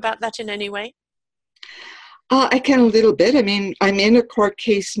talk about that in any way? I can a little bit. I mean, I'm in a court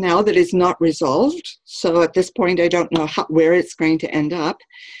case now that is not resolved. So at this point, I don't know where it's going to end up.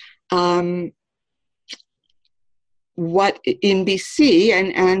 What in BC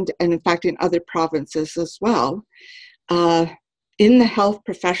and in fact in other provinces as well, in the Health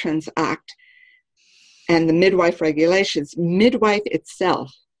Professions Act and the midwife regulations, midwife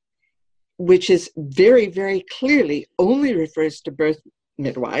itself, which is very, very clearly only refers to birth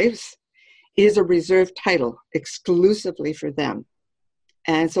midwives, is a reserved title exclusively for them.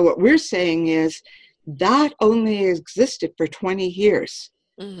 And so what we're saying is that only existed for 20 years.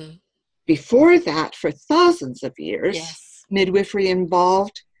 Mm-hmm. Before that, for thousands of years, yes, midwifery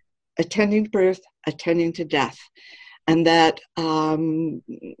involved attending to birth, attending to death. And that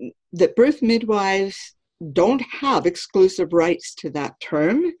that birth midwives don't have exclusive rights to that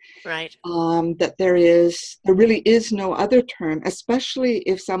term. Right. That there really is no other term, especially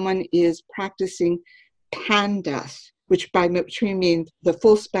if someone is practicing pan-death, which we mean the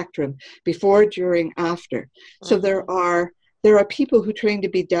full spectrum, before, during, after. Mm-hmm. So there are people who train to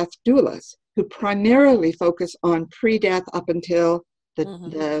be death doulas who primarily focus on pre-death up until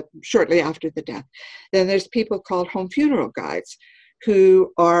the shortly after the death. Then there's people called home funeral guides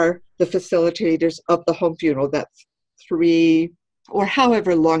who are the facilitators of the home funeral. That's 3 or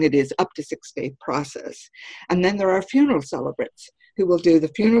however long it is, up to 6-day process. And then there are funeral celebrants who will do the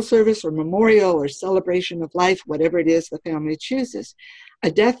funeral service or memorial or celebration of life, whatever it is the family chooses.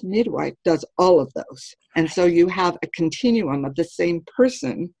 A death midwife does all of those. And so you have a continuum of the same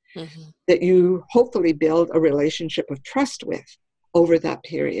person that you hopefully build a relationship of trust with over that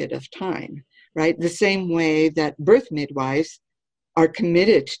period of time, right? The same way that birth midwives are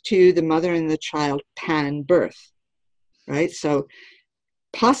committed to the mother and the child pan birth, right? So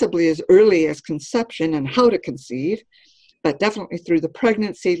possibly as early as conception and how to conceive, but definitely through the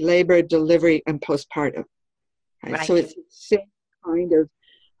pregnancy, labor, delivery, and postpartum. Right? So it's the same kind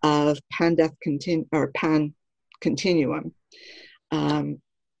of pan-death pan continuum.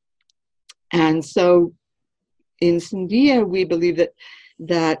 And so in Sandia, we believe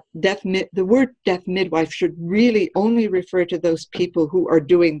that the word death midwife should really only refer to those people who are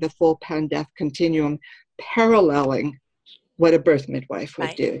doing the full pan-death continuum, paralleling what a birth midwife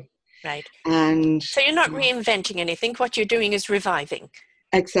would do. Right. And so you're not reinventing anything. What you're doing is reviving.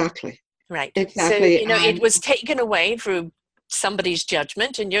 Exactly. Right. Exactly. So, it was taken away through somebody's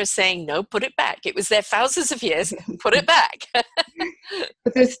judgment, and you're saying, no, put it back. It was there thousands of years, put it back.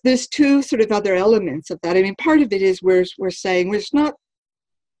 But there's 2 sort of other elements of that. I mean, part of it is we're saying it's not,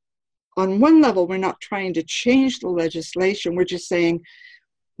 on one level, we're not trying to change the legislation. We're just saying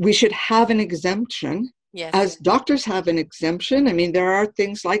we should have an exemption. Yes. As doctors have an exemption. I mean, there are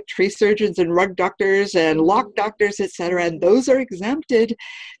things like tree surgeons and rug doctors and lock doctors, et cetera, and those are exempted.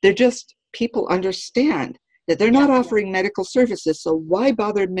 They're just, people understand that they're not offering medical services, so why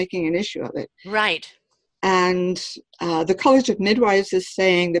bother making an issue of it? Right. And the College of Midwives is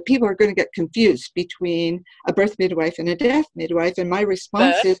saying that people are going to get confused between a birth midwife and a death midwife, and my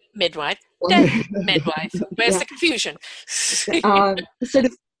response is... midwife, death midwife. Where's the confusion? Sort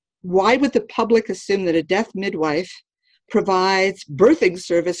of, why would the public assume that a death midwife provides birthing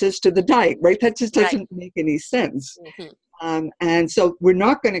services to the dying, right? That just doesn't make any sense. And so we're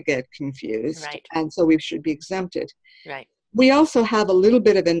not going to get confused. Right. And so we should be exempted. Right. We also have a little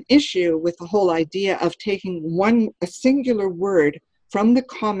bit of an issue with the whole idea of taking a singular word from the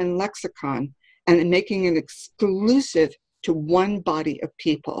common lexicon and making it exclusive to one body of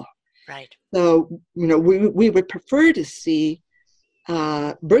people. Right. So, we would prefer to see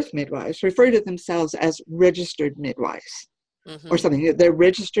birth midwives refer to themselves as registered midwives or something. They're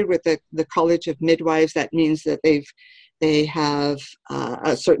registered with the College of Midwives. That means that they have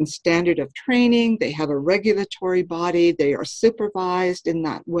a certain standard of training. They have a regulatory body. They are supervised in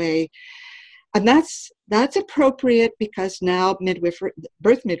that way. And that's appropriate because now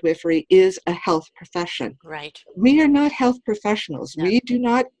birth midwifery is a health profession. Right. We are not health professionals. No. We do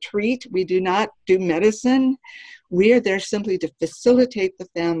not treat. We do not do medicine. We are there simply to facilitate the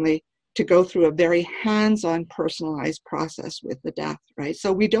family to go through a very hands-on, personalized process with the death, right?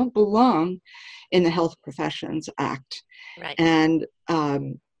 So we don't belong in the Health Professions Act. Right. And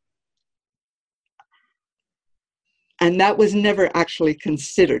that was never actually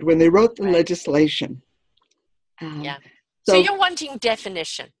considered when they wrote the legislation. So you're wanting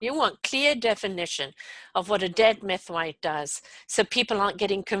definition. You want clear definition of what a dead midwife does so people aren't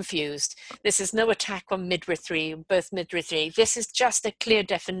getting confused. This is no attack on midwifery, birth midwifery. This is just a clear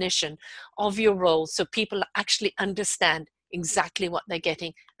definition of your role so people actually understand exactly what they're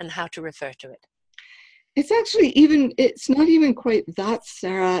getting and how to refer to it. It's actually it's not even quite that,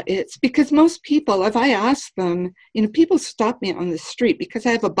 Sarah. It's because most people, if I ask them, people stop me on the street because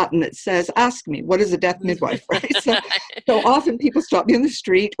I have a button that says, ask me, what is a death midwife, right? So often people stop me on the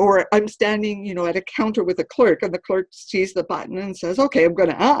street, or I'm standing, at a counter with a clerk, and the clerk sees the button and says, okay, I'm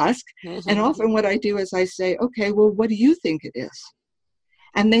going to ask. And often what I do is I say, okay, well, what do you think it is?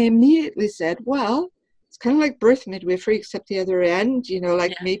 And they immediately said, well, it's kind of like birth midwifery, except the other end,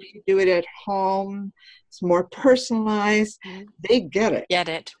 maybe you do it at home. It's more personalized. They get it. Get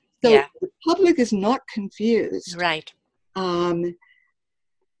it. So the public is not confused. Right.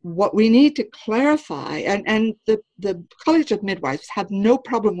 What we need to clarify, and the College of Midwives have no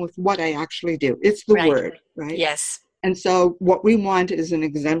problem with what I actually do. It's the word, right? Yes. And so what we want is an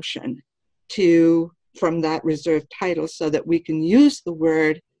exemption from that reserved title so that we can use the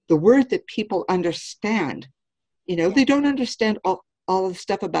word that people understand. They don't understand all of the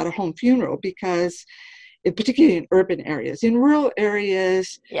stuff about a home funeral because, particularly in urban areas, in rural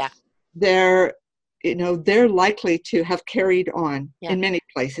areas, they're likely to have carried on in many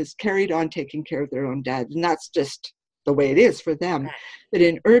places, carried on taking care of their own dad. And that's just the way it is for them. Right. But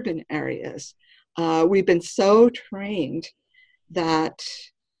in urban areas, we've been so trained that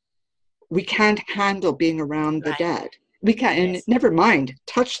we can't handle being around the dead. We can't, and never mind,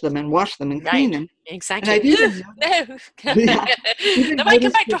 touch them and wash them and clean them. Exactly. And They might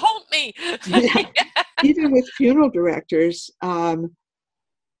come back to haunt me. Even with funeral directors, I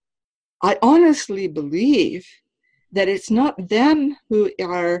honestly believe that it's not them who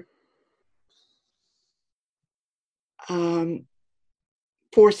are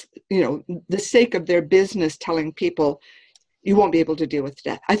for the sake of their business telling people you won't be able to deal with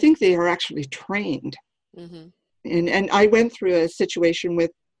death. I think they are actually trained. Mm-hmm. And I went through a situation with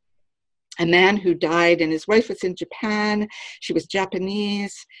a man who died, and his wife was in Japan. She was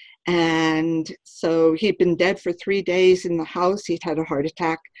Japanese. And so he'd been dead for 3 days in the house. He'd had a heart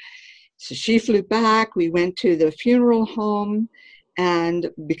attack. So she flew back. We went to the funeral home,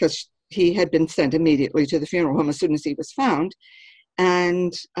 and because he had been sent immediately to the funeral home as soon as he was found.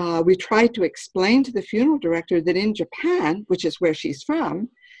 And we tried to explain to the funeral director that in Japan, which is where she's from,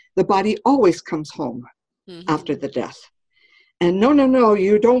 the body always comes home after the death. And no,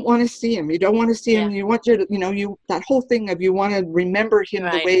 you don't want to see him. You don't want to see him. You want that whole thing of you want to remember him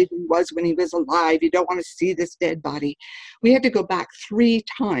the way he was when he was alive. You don't want to see this dead body. We had to go back 3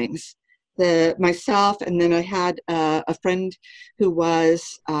 times. Myself, and then I had a friend who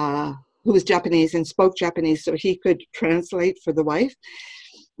was Japanese and spoke Japanese, so he could translate for the wife.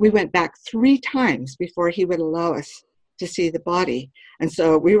 We went back 3 times before he would allow us to see the body. And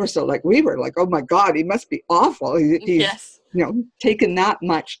so we were like, oh my God, he must be awful. He's taken that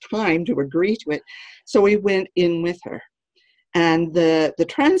much time to agree to it. So we went in with her. And the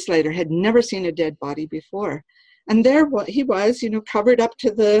translator had never seen a dead body before. And there he was, covered up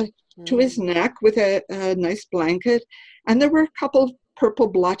to his neck with a nice blanket. And there were a couple purple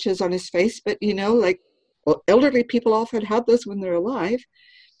blotches on his face, but elderly people often have those when they're alive.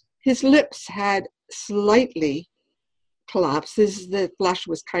 His lips had slightly collapsed. The flesh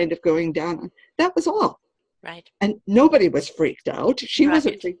was kind of going down. That was all. Right. And nobody was freaked out. She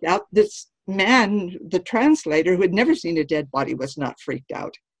wasn't freaked out. This man, the translator, who had never seen a dead body, was not freaked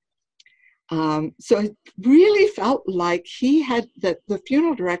out. So it really felt like the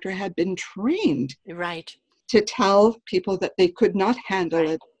funeral director had been trained to tell people that they could not handle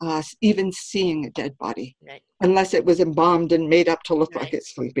it, even seeing a dead body, unless it was embalmed and made up to look like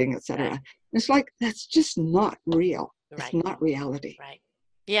it's sleeping, etc. Right. It's like, that's just not real. It's not reality. Right.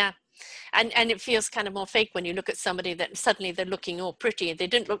 Yeah. And it feels kind of more fake when you look at somebody that suddenly they're looking all pretty. They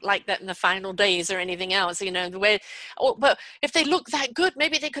didn't look like that in the final days or anything else, the way, but if they look that good,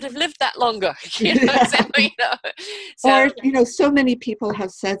 maybe they could have lived that longer, So, so many people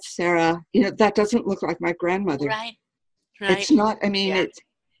have said, Sarah, that doesn't look like my grandmother. Right. It's not,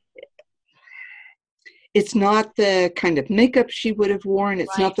 it's not the kind of makeup she would have worn.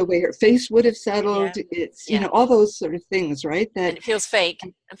 It's not the way her face would have settled. Yeah. It's, all those sort of things, right? And it feels fake.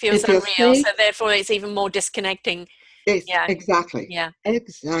 It feels unreal. Fake. So therefore it's even more disconnecting. Exactly. Yeah.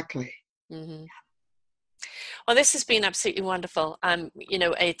 Exactly. Mm-hmm. Well, this has been absolutely wonderful.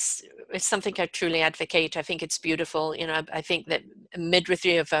 It's something I truly advocate. I think it's beautiful. I think that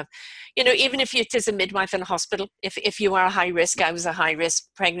midwifery even if it is a midwife in a hospital, if you are a high risk, I was a high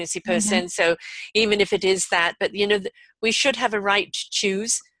risk pregnancy person. Mm-hmm. So even if it is that, but we should have a right to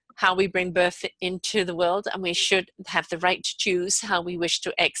choose how we bring birth into the world, and we should have the right to choose how we wish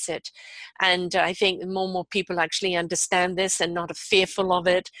to exit. And I think more and more people actually understand this and not fearful of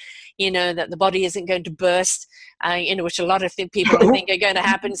it, that the body isn't going to burst, which a lot of people I think are going to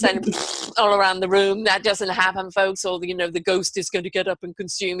happen, and all around the room. That doesn't happen, folks. Or, the ghost is going to get up and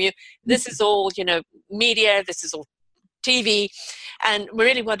consume you. This is all, media. This is all TV. And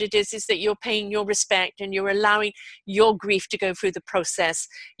really what it is that you're paying your respect and you're allowing your grief to go through the process.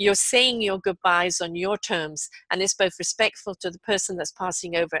 You're saying your goodbyes on your terms, and it's both respectful to the person that's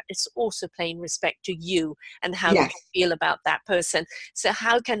passing over. It's also paying respect to you and how you feel about that person. So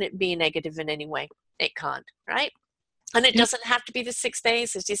how can it be negative in any way? It can't, right? And it doesn't have to be the 6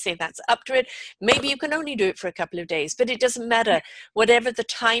 days, as you say, that's up to it. Maybe you can only do it for a couple of days, but it doesn't matter. Whatever the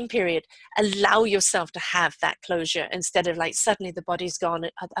time period, allow yourself to have that closure instead of like suddenly the body's gone.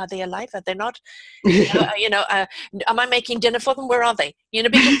 Are they alive? Are they not? Am I making dinner for them? Where are they?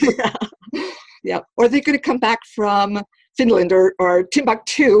 Yeah. Or they're going to come back from Finland or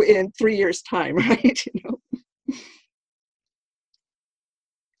Timbuktu in 3 years' time, right?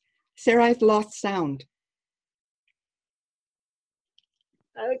 Sarah, I've lost sound.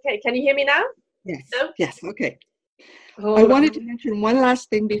 Okay, can you hear me now? Yes. No? Yes, okay. I wanted to mention one last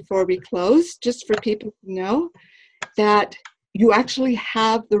thing before we close, just for people to know that you actually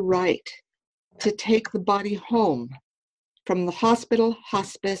have the right to take the body home from the hospital,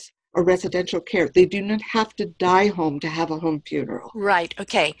 hospice, or residential care. They do not have to die home to have a home funeral. Right,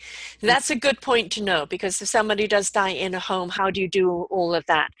 okay. That's a good point to know, because if somebody does die in a home, how do you do all of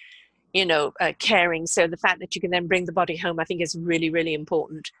that? Caring. So the fact that you can then bring the body home, I think is really, really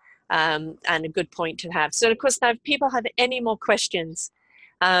important, and a good point to have. So of course, now if people have any more questions,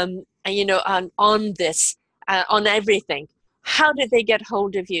 on this, on everything, how did they get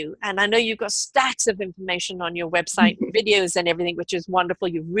hold of you? And I know you've got stacks of information on your website, videos and everything, which is wonderful.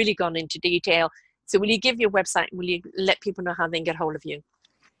 You've really gone into detail. So will you give your website? Will you let people know how they can get hold of you?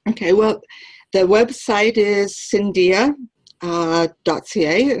 Okay, well, the website is Cindia.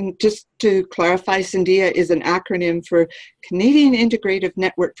 .ca, and just to clarify, CINDEA is an acronym for Canadian Integrative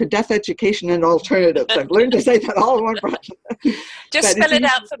Network for Death Education and Alternatives. I've learned to say that all in one breath. Just spell it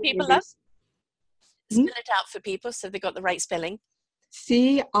out for people, love. Spell it out for people so they got the right spelling.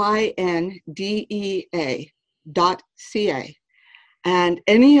 CINDEA.ca. And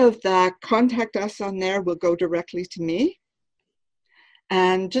any of the contact us on there will go directly to me.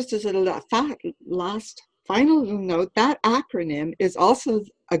 And just as a last final little note, that acronym is also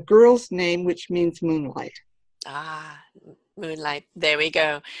a girl's name, which means moonlight. Moonlight. There we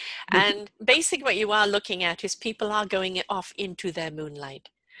go. And basically what you are looking at is people are going off into their moonlight,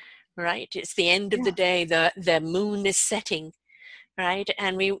 right? It's the end of the day. The moon is setting, right?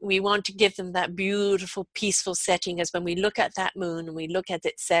 And we want to give them that beautiful, peaceful setting. As when we look at that moon and we look at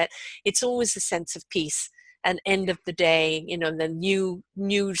it set, it's always a sense of peace. An end of the day, the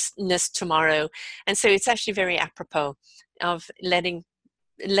newness tomorrow. And so it's actually very apropos of letting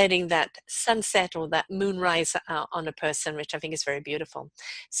that sunset or that moonrise on a person, which I think is very beautiful.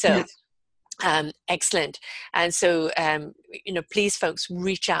 So excellent. And so please folks,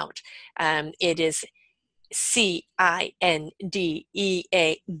 reach out. It is CINDEA.ca,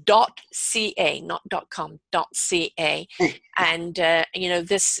 not .com, .ca. And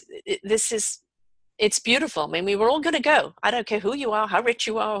this is, it's beautiful. I mean, we were all going to go. I don't care who you are, how rich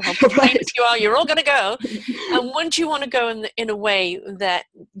you are, how famous you are, you're all going to go. And wouldn't you want to go in a way that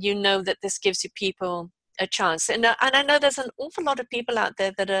that this gives you people a chance? And I know there's an awful lot of people out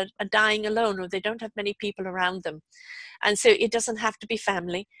there that are dying alone, or they don't have many people around them. And so it doesn't have to be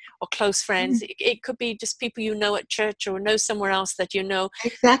family or close friends. It could be just people at church or know somewhere else that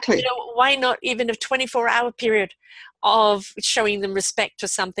Exactly. Why not even a 24-hour period of showing them respect or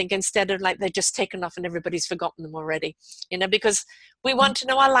something, instead of like they're just taken off and everybody's forgotten them already, because we want to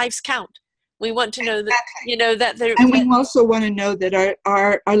know our lives count. We want to know that, that they're... And we also want to know that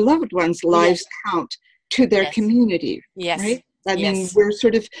our loved ones' lives count to their community, right? I mean, we're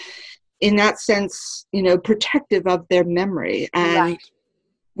sort of, in that sense, protective of their memory. And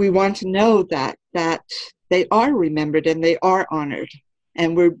we want to know that they are remembered and they are honored.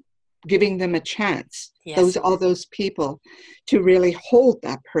 And we're giving them a chance, all those people, to really hold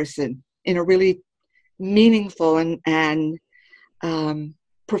that person in a really meaningful and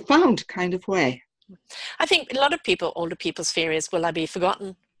profound kind of way. I think a lot of people, older people's fear is, will I be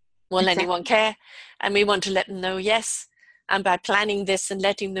forgotten? Will anyone care? And we want to let them know, yes. And by planning this and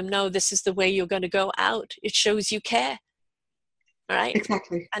letting them know this is the way you're going to go out, it shows you care. Right?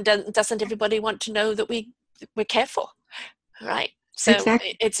 Exactly. And doesn't everybody want to know that we're careful? Right? So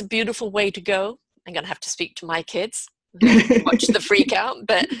it's a beautiful way to go. I'm going to have to speak to my kids. watch the freak out,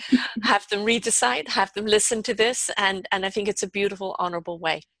 but have them read the site, have them listen to this, and I think it's a beautiful, honorable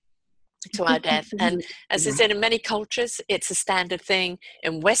way to our death. And as I said, in many cultures, it's a standard thing.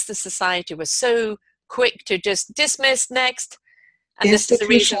 In Western society, we're so quick to just dismiss, next. And this is the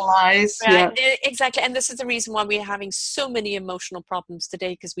reason, right? Yeah. Exactly. And this is the reason why we're having so many emotional problems today,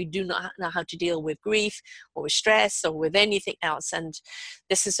 because we do not know how to deal with grief or with stress or with anything else. And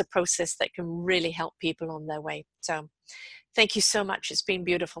this is a process that can really help people on their way. So thank you so much. It's been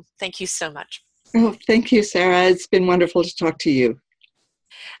beautiful. Thank you so much. Oh, thank you, Sarah. It's been wonderful to talk to you.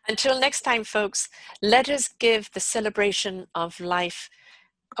 Until next time, folks, let us give the celebration of life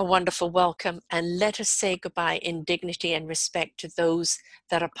a wonderful welcome, and let us say goodbye in dignity and respect to those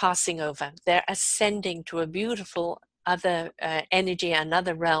that are passing over. They're ascending to a beautiful other energy,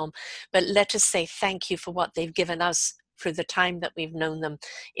 another realm, but let us say thank you for what they've given us for the time that we've known them,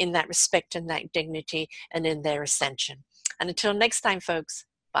 in that respect and that dignity and in their ascension. And until next time, folks,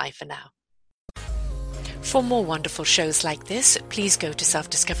 bye for now. For more wonderful shows like this, please go to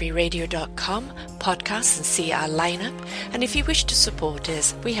selfdiscoveryradio.com, podcasts, and see our lineup. And if you wish to support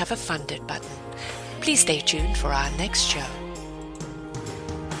us, we have a funded button. Please stay tuned for our next show.